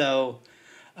Depression. So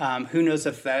who knows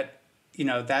if that,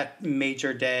 that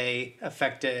major day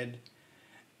affected,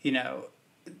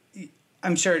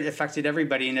 I'm sure it affected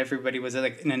everybody, and everybody was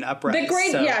like in an uprising.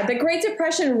 The Great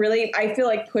Depression really, I feel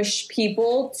like, pushed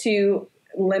people to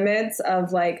limits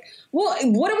of like, well,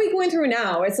 what are we going through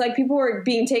now? It's like people are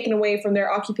being taken away from their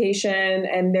occupation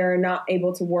and they're not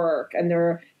able to work, and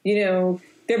they're,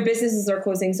 their businesses are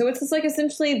closing. So it's just like,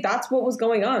 essentially that's what was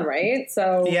going on. Right.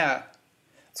 So yeah,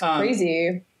 it's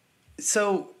crazy.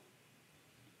 So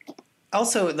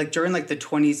also like during like the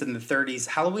 20s and the 30s,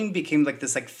 Halloween became like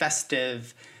this like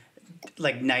festive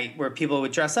like night where people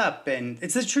would dress up, and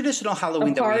it's a traditional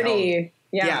Halloween that we hold.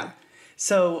 Yeah.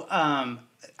 So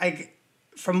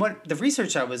from what the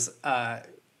research I was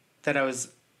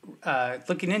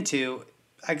looking into,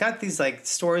 I got these like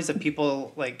stories of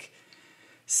people like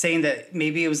saying that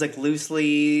maybe it was like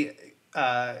loosely,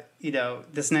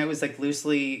 this night was like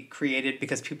loosely created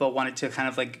because people wanted to kind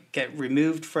of like get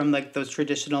removed from like those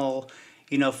traditional,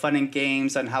 fun and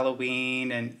games on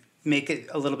Halloween and make it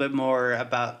a little bit more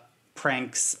about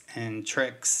pranks and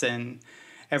tricks and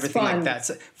everything like that.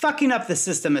 So fucking up the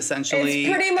system, essentially.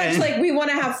 It's pretty much like we want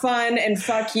to have fun and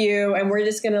fuck you, and we're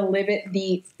just going to live it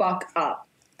the fuck up.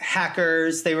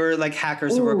 Hackers. They were like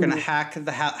hackers who were going to hack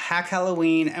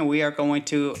Halloween, and we're going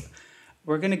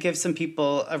to give some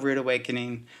people a rude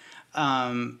awakening.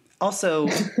 Also,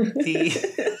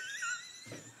 the...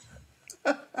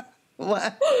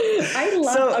 What?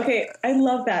 I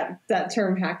love that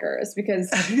term hackers,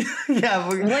 because yeah,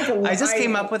 I just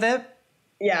came up with it.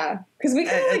 Yeah, because we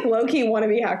kind of like low-key want to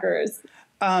be hackers.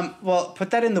 Well, put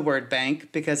that in the word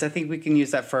bank, because I think we can use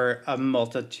that for a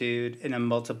multitude and a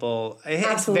multiple.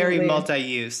 It's very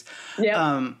multi-use.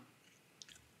 Yeah.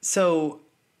 So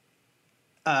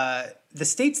the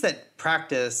states that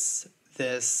practice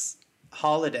this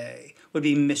holiday would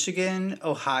be Michigan,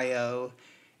 Ohio,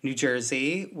 New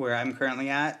Jersey, where I'm currently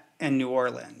at, and New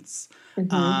Orleans.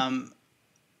 Mm-hmm.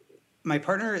 My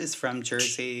partner is from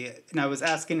Jersey, and I was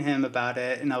asking him about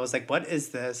it, and I was like, "What is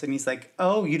this?" And he's like,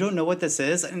 "Oh, you don't know what this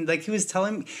is?" And like he was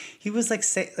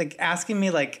asking me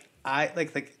like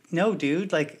no,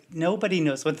 dude, like, nobody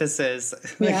knows what this is.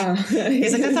 Like, Yeah.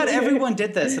 he's like, I thought everyone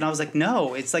did this. And I was like,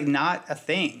 no, it's like not a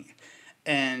thing.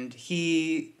 And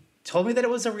he told me that it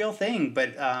was a real thing.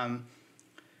 But,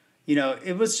 you know,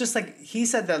 it was just like, he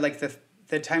said that like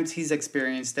the times he's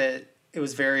experienced it, it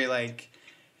was very like,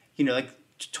 you know, like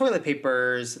toilet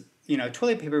paper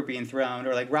being thrown,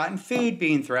 or like rotten food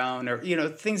being thrown, or, you know,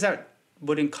 things that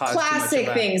wouldn't cause classic too much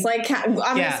of things like I'm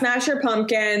gonna smash your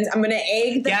pumpkins, I'm gonna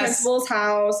egg the principal's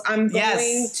house, I'm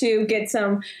going to get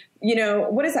some, you know,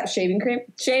 what is that, shaving cream,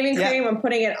 I'm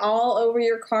putting it all over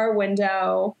your car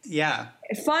window.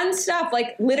 Fun stuff,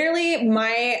 like literally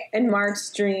my and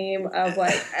Mark's dream of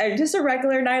like just a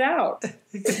regular night out.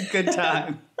 Good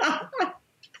time.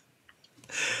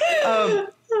 I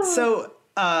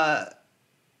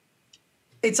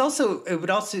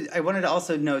wanted to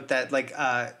also note that like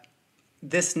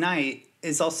this night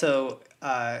is also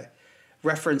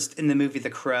referenced in the movie The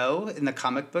Crow, in the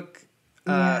comic book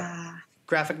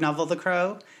graphic novel The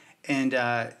Crow, and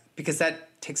because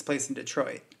that takes place in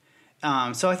Detroit.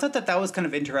 So I thought that was kind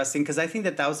of interesting, because I think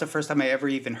that was the first time I ever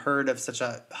even heard of such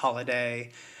a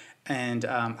holiday. And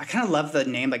I kind of love the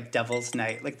name, like Devil's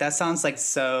Night. Like that sounds like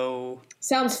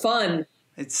sounds fun.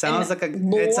 It sounds like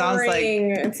it sounds like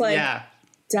it's like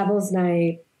Devil's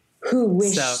Night. Who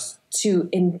wishes to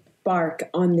embark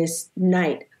on this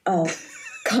night of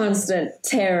constant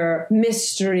terror,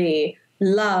 mystery,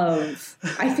 love?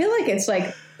 I feel like it's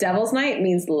like Devil's Night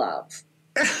means love.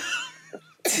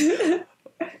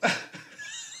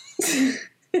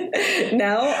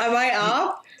 No, am I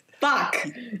off? Fuck.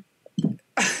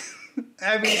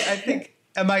 I mean, I think.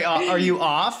 Am I off? Are you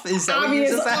off? Is that what you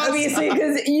just asked? Obviously,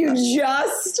 because you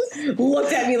just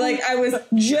looked at me like I was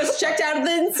just checked out of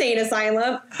the insane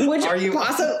asylum, which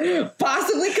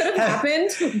possibly could have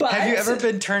happened. But have you ever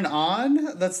been turned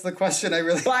on? That's the question I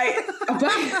really.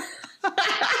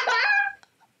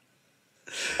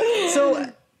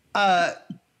 So,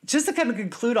 just to kind of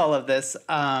conclude all of this,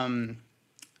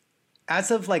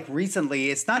 as of like recently,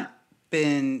 it's not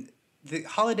been, the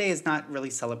holiday is not really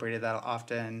celebrated that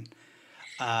often.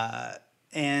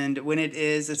 And when it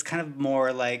is, it's kind of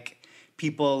more like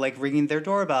people like ringing their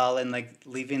doorbell and like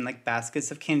leaving like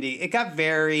baskets of candy. It got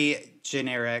very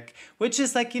generic, which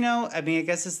is like, you know, I mean, I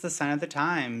guess it's the sign of the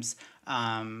times.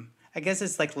 I guess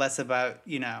it's like less about,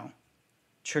 you know,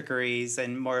 trickeries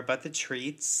and more about the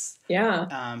treats.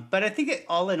 Yeah. But I think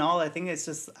all in all, I think it's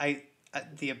just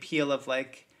the appeal of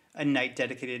like a night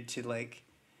dedicated to like,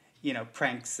 you know,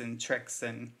 pranks and tricks,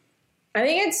 and I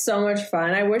think it's so much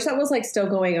fun. I wish that was like still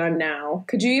going on now.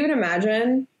 Could you even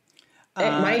imagine?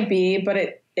 It might be, but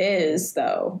it is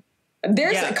though.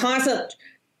 There's a constant,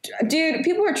 dude,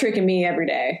 people are tricking me every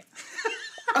day.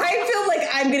 I feel like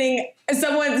I'm getting,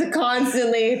 someone's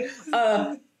constantly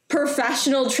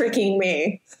professional tricking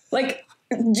me. Like,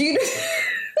 dude.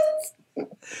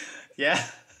 Yeah.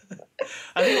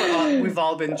 I think we've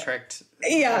all been tricked.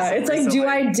 Yeah. It's recently. Like, do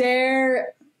I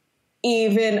dare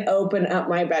even open up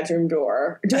my bedroom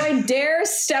door? Do I dare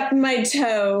step my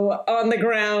toe on the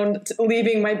ground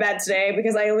leaving my bed today?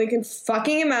 Because I only can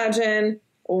fucking imagine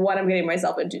what I'm getting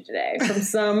myself into today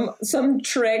from some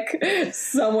trick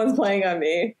someone's playing on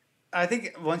me. I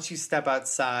think once you step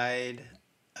outside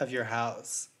of your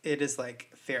house, it is like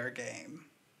fair game.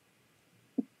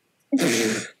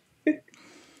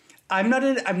 I'm not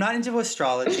into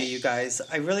astrology, you guys.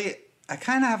 I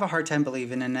kind of have a hard time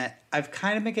believing in it. I've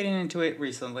kind of been getting into it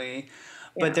recently,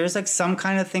 but there's like some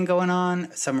kind of thing going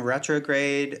on, some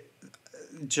retrograde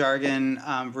jargon,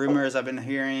 rumors I've been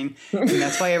hearing, and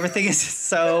that's why everything is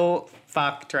so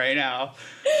fucked right now.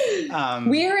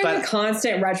 We are in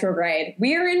constant retrograde.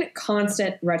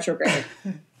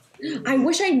 I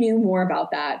wish I knew more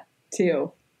about that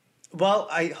too. Well,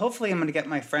 hopefully I'm going to get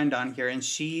my friend on here, and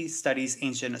she studies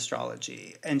ancient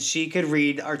astrology, and she could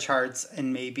read our charts,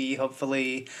 and maybe,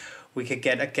 hopefully, we could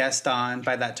get a guest on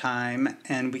by that time,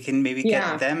 and we can maybe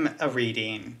get them a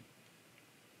reading.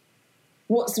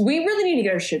 Well, so we really need to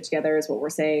get our shit together is what we're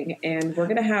saying, and we're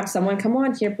going to have someone come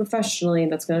on here professionally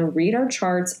that's going to read our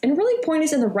charts and really point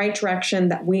us in the right direction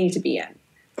that we need to be in.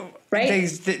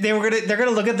 Right? They're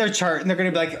gonna look at their chart and they're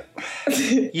gonna be like,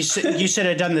 you should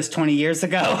have done this 20 years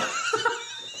ago.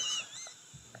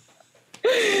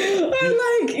 I'm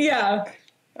like, yeah.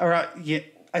 All right, yeah.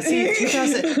 I see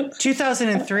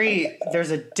 2003.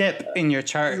 There's a dip in your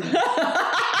chart.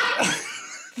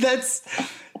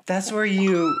 That's where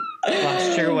you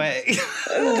lost your way.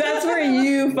 That's where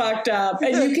you fucked up.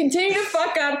 And you continue to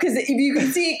fuck up because if you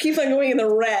can see, it keeps on going in the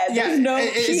red. Yeah, there's no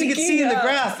as you can see in the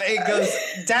graph, it goes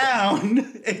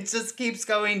down. It just keeps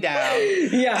going down.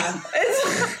 Yeah.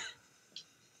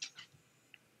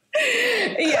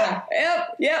 Yeah.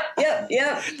 Yep.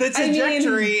 The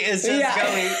trajectory is just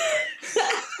going.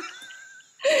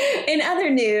 In other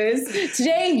news,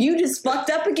 today you just fucked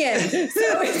up again.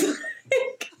 So it's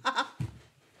like,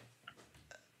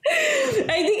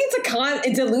 I think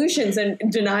it's illusions and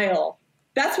denial.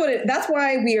 That's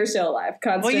why we are still alive.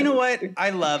 Constantly. Well, you know what?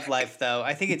 I love life, though.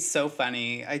 I think it's so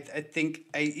funny. I think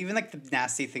even like the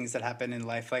nasty things that happen in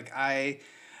life. Like I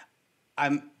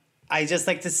just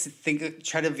like to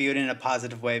try to view it in a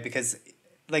positive way because,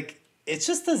 like, it's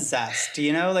just the zest,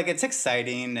 you know. Like it's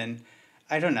exciting, and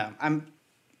I don't know.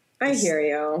 I hear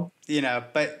you. You know,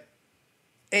 but.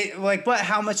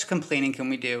 How much complaining can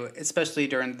we do, especially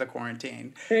during the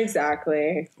quarantine?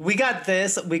 Exactly. We got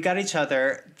this. We got each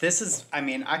other. This is, I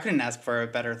mean, I couldn't ask for a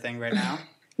better thing right now.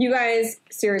 You guys,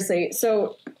 seriously.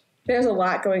 So there's a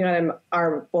lot going on in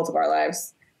both of our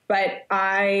lives. But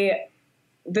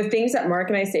the things that Mark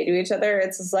and I say to each other,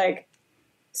 it's just like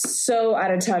so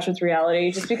out of touch with reality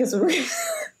just because we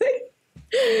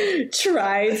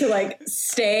try to like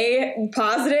stay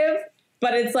positive.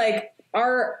 But it's like,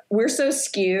 we're so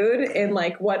skewed in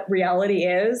like what reality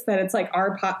is that it's like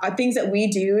our things that we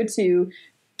do to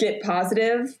get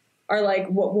positive are like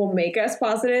what will make us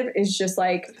positive is just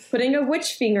like putting a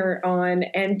witch finger on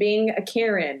and being a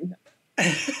Karen.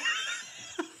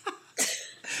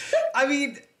 I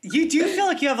mean, you do feel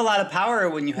like you have a lot of power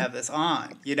when you have this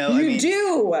on, you know? You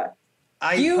do.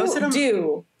 I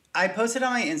posted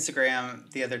on my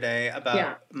Instagram the other day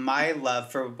about my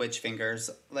love for witch fingers.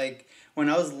 Like, when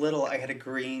I was little, I had a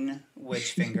green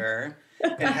witch finger.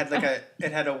 It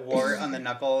had a wart on the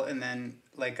knuckle, and then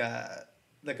like a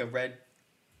red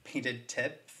painted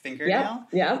tip fingernail.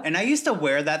 Yeah. And I used to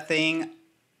wear that thing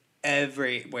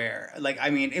everywhere. Like,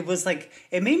 I mean, it was like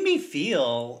it made me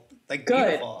feel like good.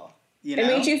 Beautiful. You know? It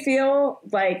made you feel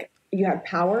like you have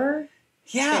power.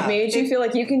 Yeah. It made you feel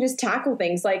like you can just tackle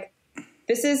things. Like,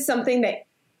 this is something that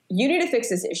you need to fix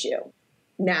this issue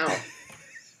now.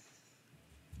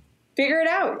 Figure it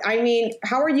out. I mean,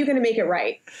 how are you going to make it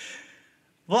right?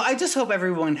 Well, I just hope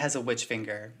everyone has a witch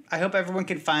finger. I hope everyone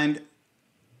can find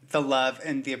the love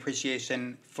and the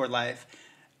appreciation for life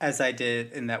as I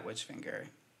did in that witch finger.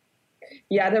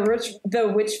 Yeah,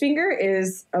 the witch finger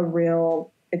is a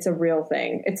real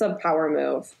thing. It's a power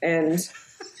move. And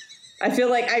I feel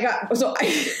like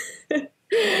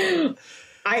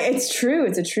it's true.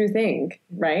 It's a true thing,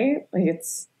 right? Like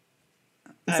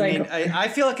I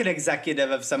feel like an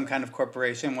executive of some kind of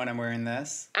corporation when I'm wearing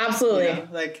this. Absolutely. You know,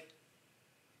 like,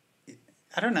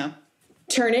 I don't know.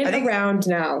 Turn it around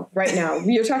now, right now.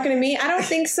 You're talking to me? I don't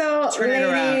think so, Turn it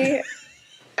around.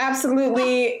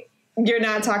 Absolutely, you're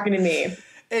not talking to me.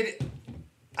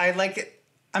 I like it.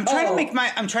 I'm trying to make my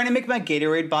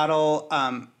Gatorade bottle.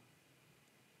 I'm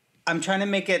trying to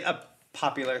make it a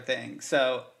popular thing.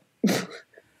 So.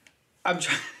 I'm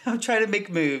trying to make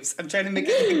moves. I'm trying to make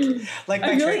it like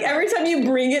I feel like every time you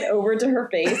bring it over to her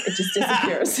face, it just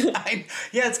disappears.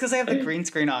 It's because I have the green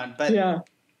screen on. But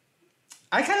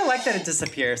I kind of like that it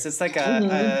disappears. It's like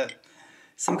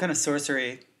some kind of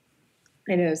sorcery.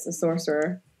 I know, it's a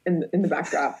sorcerer in the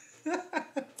backdrop.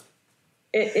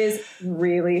 It is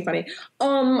really funny.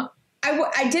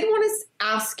 I did want to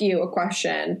ask you a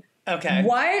question. Okay.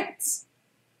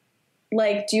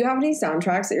 Like, do you have any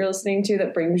soundtracks that you're listening to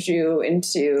that brings you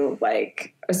into,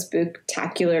 like, a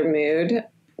spectacular mood?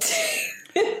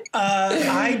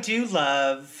 I do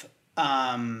love,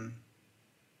 I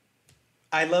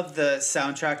love the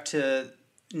soundtrack to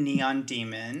Neon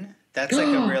Demon. That's, like,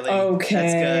 a really,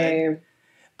 okay.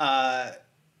 That's good.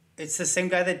 It's the same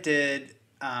guy that did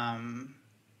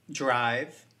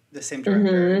Drive, the same director.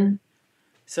 Mm-hmm.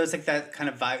 So it's, like, that kind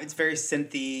of vibe. It's very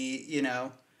synthy, you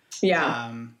know?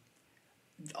 Yeah.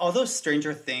 All those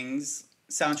Stranger Things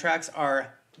soundtracks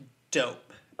are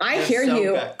dope. I hear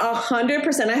you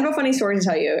 100%. I have a funny story to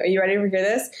tell you. Are you ready to hear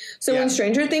this? So when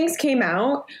Stranger Things came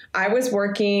out, I was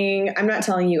working. I'm not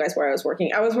telling you guys where I was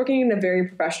working. I was working in a very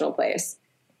professional place.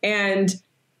 And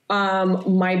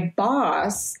my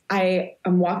boss,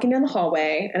 I'm walking down the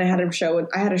hallway and I had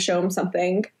to show him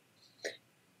something.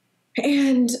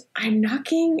 And I'm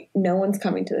knocking, no one's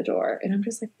coming to the door. And I'm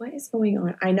just like, what is going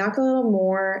on? I knock a little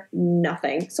more,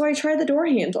 nothing. So I try the door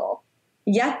handle.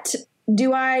 Yet,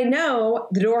 do I know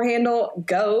the door handle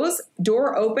goes,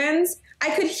 door opens.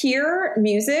 I could hear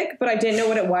music, but I didn't know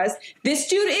what it was. This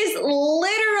dude is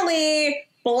literally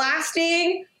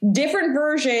blasting different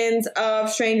versions of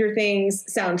Stranger Things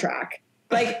soundtrack.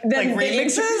 Like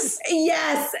remixes?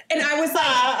 Yes. And I was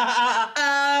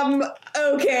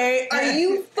like, okay, are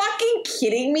you fucking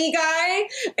kidding me, guy?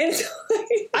 And so,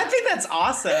 I think that's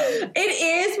awesome.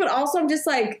 It is, but also I'm just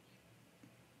like,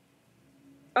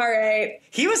 All right.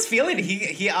 He was feeling it.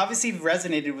 He obviously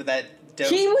resonated with that.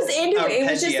 He was into it.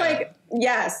 It was just like,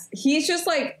 yes, he's just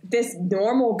like this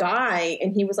normal guy.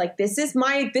 And he was like, this is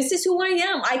who I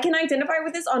am. I can identify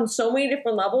with this on so many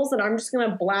different levels and I'm just going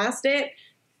to blast it.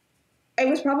 It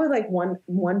was probably like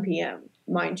 1 p.m.,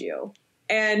 mind you.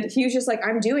 And he was just like,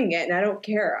 I'm doing it and I don't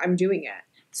care. I'm doing it.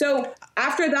 So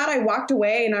after that, I walked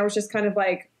away and I was just kind of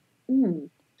like,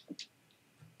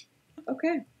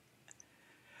 okay.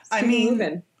 I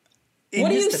mean, what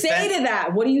do you say to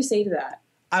that? What do you say to that?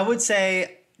 I would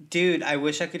say, dude, I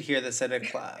wish I could hear this at a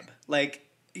club. Like,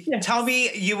 tell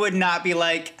me you would not be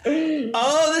like,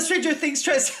 oh, the Stranger Things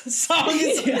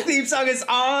theme song is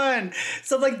on.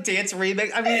 Some like dance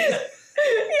remix. I mean,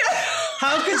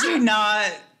 how could you not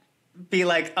be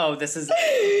like, oh, this is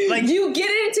like. You get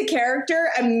into character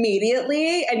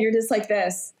immediately and you're just like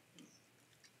this.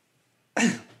 Yeah,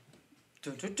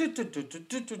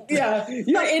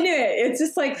 you're into it. It's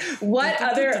just like, what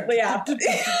other,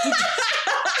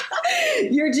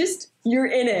 you're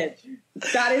in it.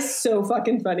 That is so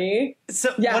fucking funny.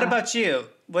 So what about you?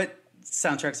 What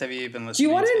soundtracks have you been listening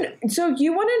to? So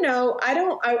you want to know, I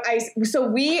just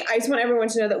want everyone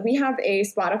to know that we have a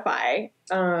Spotify,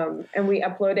 and we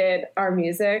uploaded our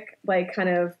music, like kind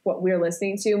of what we're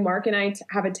listening to. Mark and I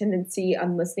have a tendency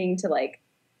on listening to like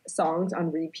songs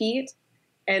on repeat.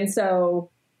 And so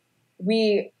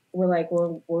we were like,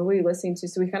 well, what are we listening to?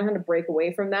 So we kind of had to break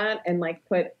away from that and like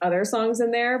put other songs in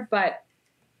there. But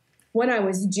when I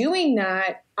was doing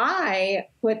that, I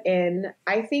put in,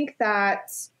 I think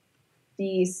that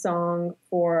the song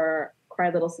for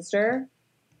Cry Little Sister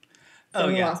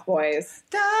from the Lost Boys.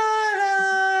 Da,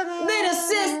 da, da, Little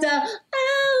sister,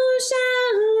 oh,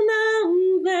 shall know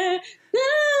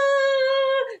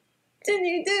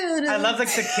I love like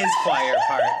the kids choir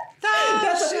part.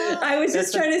 I was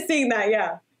just trying to sing that,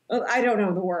 yeah. I don't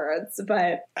know the words,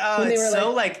 but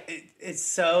it's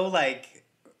so like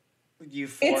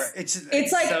euphoric.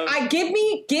 It's like so, give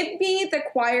me the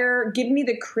choir, give me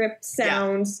the crypt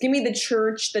sounds, give me the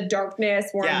church, the darkness,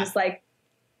 where I'm just like,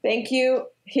 thank you.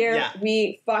 Here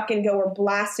we fucking go. We're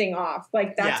blasting off.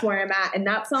 Like that's where I'm at, and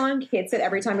that song hits it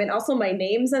every time. And also my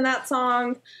name's in that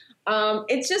song.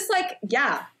 It's just like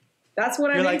that's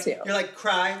what I'm into. You're like,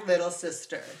 cry, little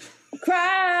sister.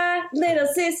 Cry, little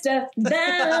sister,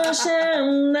 thou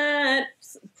shalt not.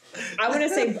 I want to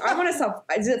say,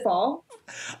 is it fall?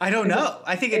 I don't know.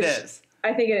 I think it is.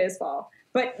 I think it is fall.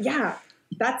 But yeah,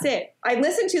 that's it. I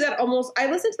listen to that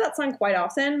song quite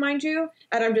often, mind you.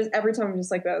 And every time I'm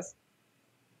just like this.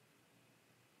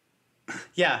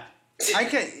 Yeah. I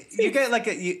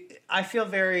feel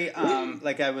very,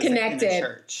 like I was connected. In a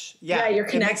church. Yeah. Yeah, you're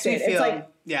connected. It makes me feel, it's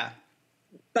like,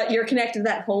 but you're connected to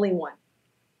that Holy One.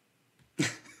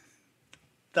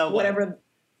 The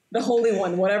Holy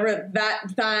One, whatever that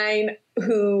thine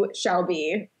who shall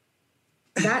be.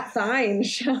 That thine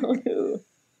shall who.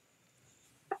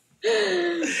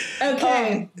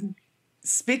 Okay.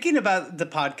 Speaking about the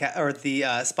podcast or the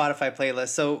Spotify playlist,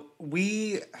 so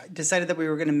we decided that we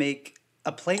were going to make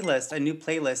a new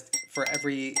playlist for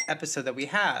every episode that we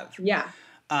have. Yeah.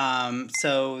 And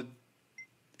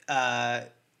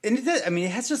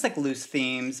it has just like loose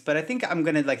themes, but I think I'm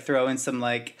going to like throw in some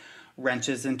like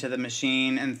wrenches into the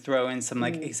machine and throw in some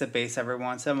like Ace of Base every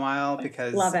once in a while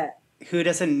because love it. Who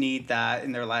doesn't need that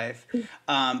in their life?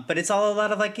 But it's all a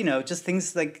lot of like, just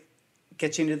things like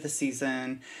get you into the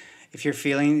season. If you're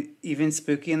feeling even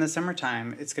spooky in the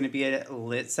summertime, it's going to be a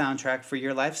lit soundtrack for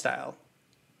your lifestyle.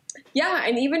 Yeah.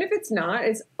 And even if it's not,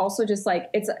 it's also just like,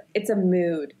 it's a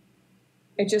mood.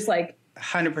 It's just like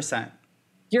 100%.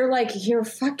 You're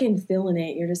fucking feeling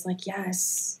it. You're just like,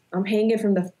 yes, I'm hanging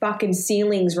from the fucking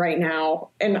ceilings right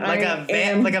now. And like a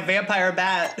vampire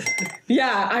bat.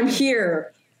 Yeah, I'm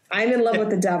here. I'm in love with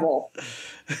the devil.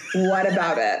 What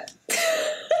about it?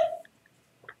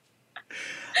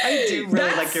 I do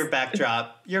really like your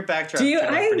backdrop. Your backdrop. Do you?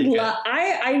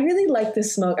 I really like the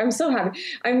smoke. I'm so happy.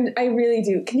 I really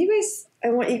do. Can you guys?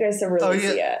 I want you guys to really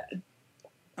see it.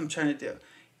 I'm trying to do.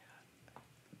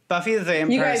 Buffy the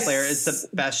Vampire Slayer is the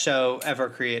best show ever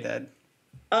created.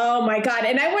 Oh my God.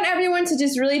 And I want everyone to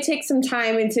just really take some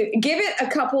time and to give it a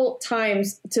couple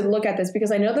times to look at this,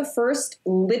 because I know the first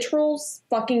literal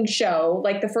fucking show,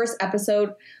 like the first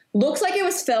episode, looks like it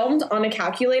was filmed on a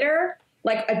calculator,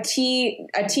 like a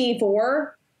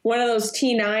T4, one of those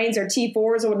T9s or T4s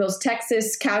or one of those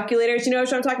Texas calculators. You know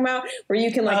what I'm talking about? Where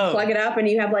you can plug it up and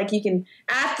you have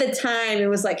at the time it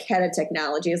was like head of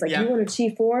technology. It's like, you want a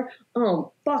T4?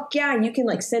 Oh, fuck yeah. You can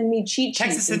send me cheat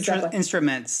sheets. Texas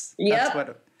Instruments.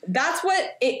 Yep. That's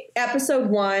what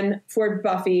episode 1 for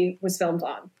Buffy was filmed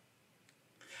on.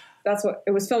 That's what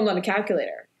it was filmed on a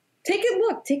calculator. Take a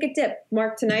look, take a dip.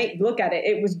 Mark tonight, look at it.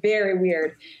 It was very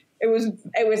weird. It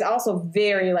was also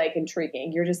very like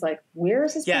intriguing. You're just like, where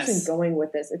is this person going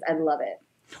with this? I love it.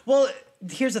 Well,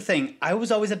 here's the thing. I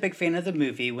was always a big fan of the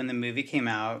movie when the movie came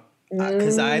out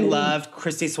because I loved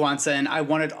Christy Swanson. I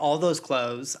wanted all those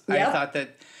clothes. Yep. I thought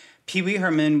that Pee Wee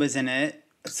Herman was in it.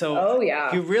 So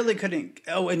you really couldn't.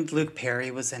 Oh, and Luke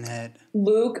Perry was in it.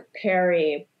 Luke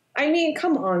Perry. I mean,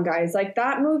 come on, guys. Like,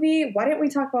 that movie, why didn't we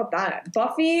talk about that?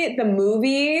 Buffy, the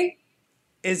movie...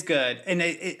 is good. And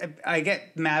I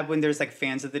get mad when there's, like,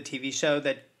 fans of the TV show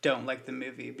that don't like the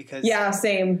movie because... Yeah,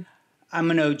 same. I'm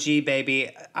an OG, baby.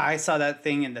 I saw that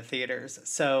thing in the theaters.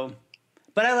 So...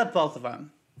 But I love both of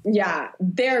them. Yeah,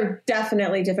 they're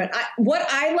definitely different. What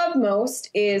I love most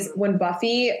is when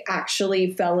Buffy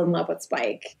actually fell in love with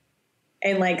Spike.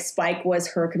 And, like, Spike was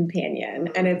her companion.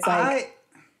 And it's like...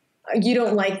 You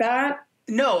don't like that?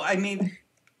 No, I mean,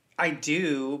 I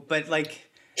do, but like...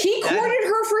 He courted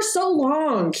her for so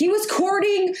long. He was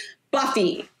courting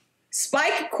Buffy.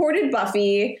 Spike courted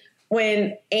Buffy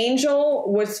when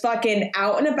Angel was fucking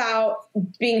out and about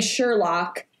being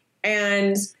Sherlock,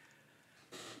 and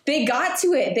they got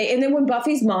to it. And then when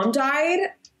Buffy's mom died...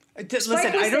 Listen,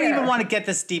 I don't even want to get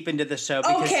this deep into the show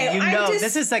because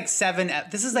this is like 7...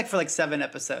 This is like for like 7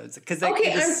 episodes. Because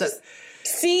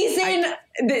Season,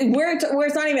 where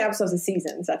it's not even episodes of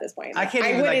seasons at this point. I can't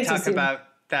even talk about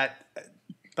that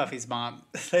Buffy's mom.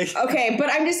 Okay, but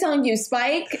I'm just telling you,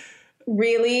 Spike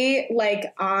really,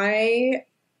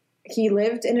 he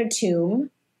lived in a tomb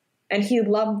and he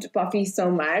loved Buffy so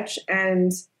much.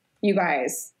 And you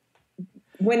guys,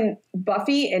 when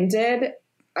Buffy ended,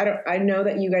 I know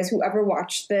that you guys, whoever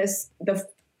watched this,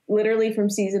 literally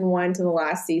from season 1 to the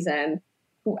last season,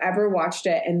 whoever watched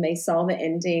it and they saw the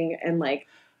ending and like,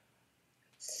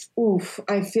 oof,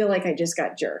 I feel like I just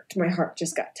got jerked. My heart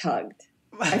just got tugged.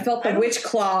 I felt the witch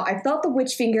claw. I felt the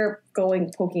witch finger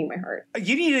poking my heart.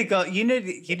 You need to go. You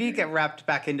need to get wrapped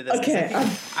back into this. Okay.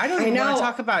 I don't even want to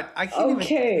talk about. I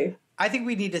think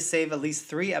we need to save at least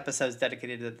 3 episodes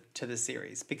dedicated to the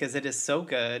series because it is so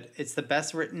good. It's the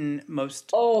best written,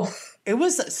 most. Oh. It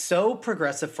was so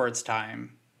progressive for its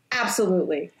time.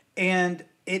 Absolutely. And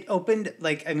it opened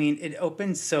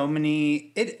so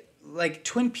many.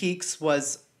 Twin Peaks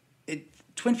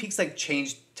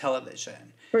changed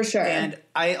television. For sure. And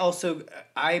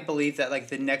I believe that like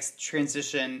the next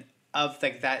transition of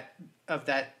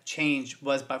that change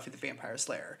was Buffy the Vampire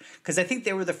Slayer. Because I think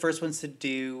they were the first ones to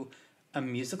do a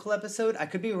musical episode. I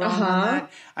could be wrong on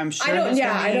that. I'm sure.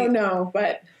 I don't know,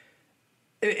 but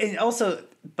and also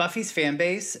Buffy's fan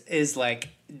base is like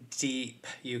deep,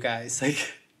 you guys.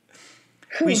 Like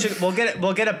we'll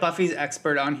get a Buffy's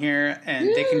expert on here and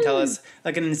they can tell us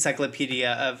like an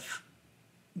encyclopedia of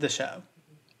the show.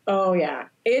 Oh yeah.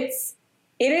 It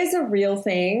is a real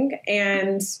thing.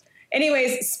 And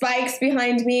anyways, Spike's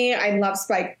behind me. I love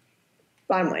Spike.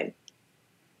 Bottom line.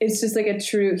 It's just like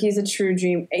he's a true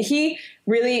dream. He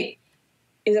really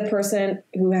is a person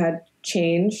who had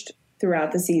changed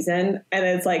throughout the season. And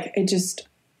it's like, you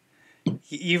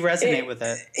resonate with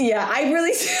it. Yeah, I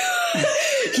really do.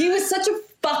 He was such a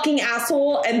fucking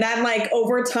asshole. And then like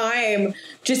over time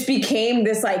just became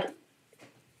this like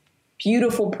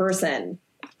beautiful person.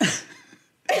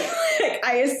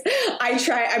 I'm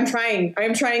trying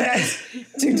guys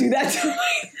to do that to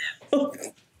myself.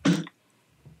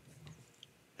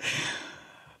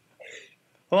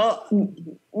 Well,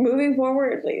 moving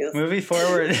forward, please. Moving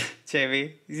forward,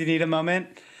 JV. You need a moment?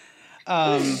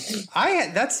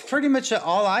 That's pretty much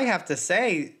all I have to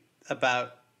say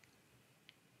about,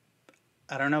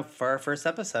 I don't know, for our first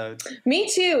episode. Me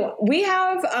too. We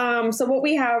have, so what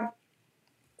we have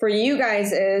for you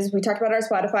guys is, we talked about our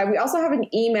Spotify. We also have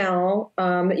an email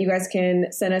that you guys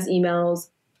can send us emails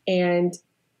and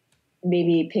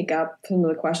maybe pick up some of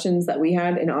the questions that we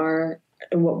had in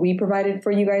what we provided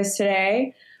for you guys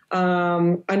today.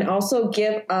 And also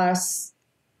give us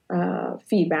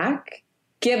feedback.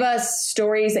 Give us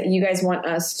stories that you guys want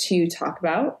us to talk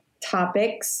about,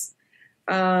 topics,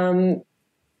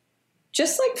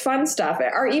 just like fun stuff,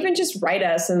 or even just write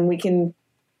us and we can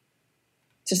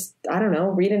just, I don't know,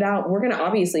 read it out. We're going to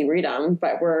obviously read them,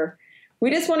 but we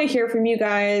just want to hear from you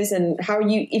guys and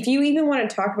if you even want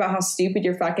to talk about how stupid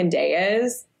your fucking day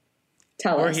is,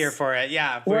 tell us. We're here for it.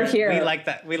 Yeah. We're here. We like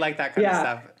that. We like that kind of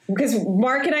stuff. Because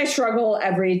Mark and I struggle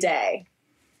every day.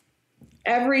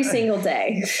 Every single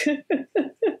day.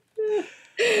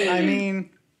 I mean,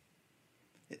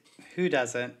 who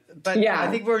doesn't? But yeah.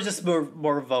 I think we're just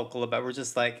more vocal about it. We're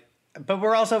just like, but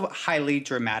we're also highly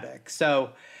dramatic.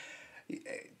 So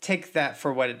take that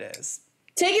for what it is.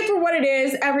 Take it for what it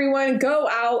is, everyone. everyone, go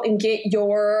out and get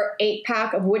your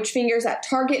 8-pack of witch fingers at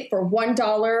Target for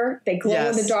 $1. They glow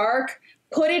in the dark.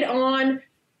 Put it on.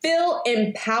 Feel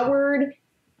empowered.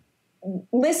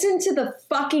 Listen to the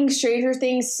fucking Stranger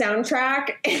Things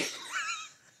soundtrack.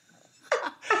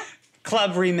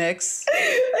 Club remix.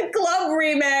 The club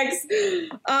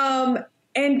remix.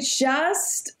 And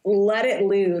just let it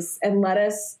loose and let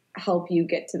us help you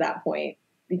get to that point,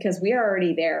 because we are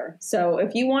already there. So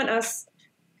if you want us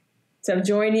to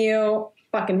join you,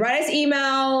 fucking write us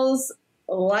emails,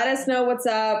 let us know what's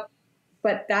up.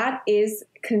 But that is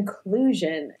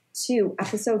conclusion to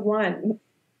episode 1.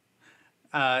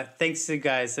 Thanks to you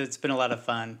guys. It's been a lot of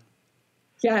fun.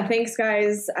 Yeah, thanks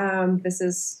guys. This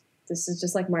is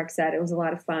just like Mark said, it was a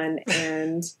lot of fun,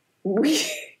 and we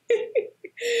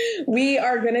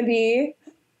are going to be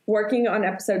working on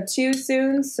episode 2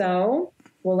 soon, so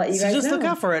we'll let you guys know. So just look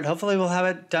out for it. Hopefully we'll have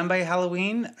it done by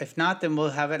Halloween. If not, then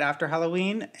we'll have it after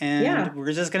Halloween, and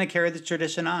we're just going to carry the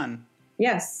tradition on.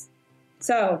 Yes.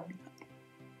 So,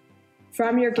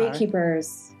 from your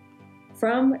gatekeepers,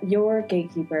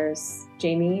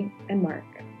 Jamie and Mark,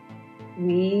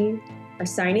 we are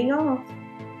signing off.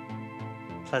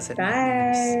 Pleasant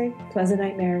nightmares. Pleasant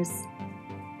nightmares.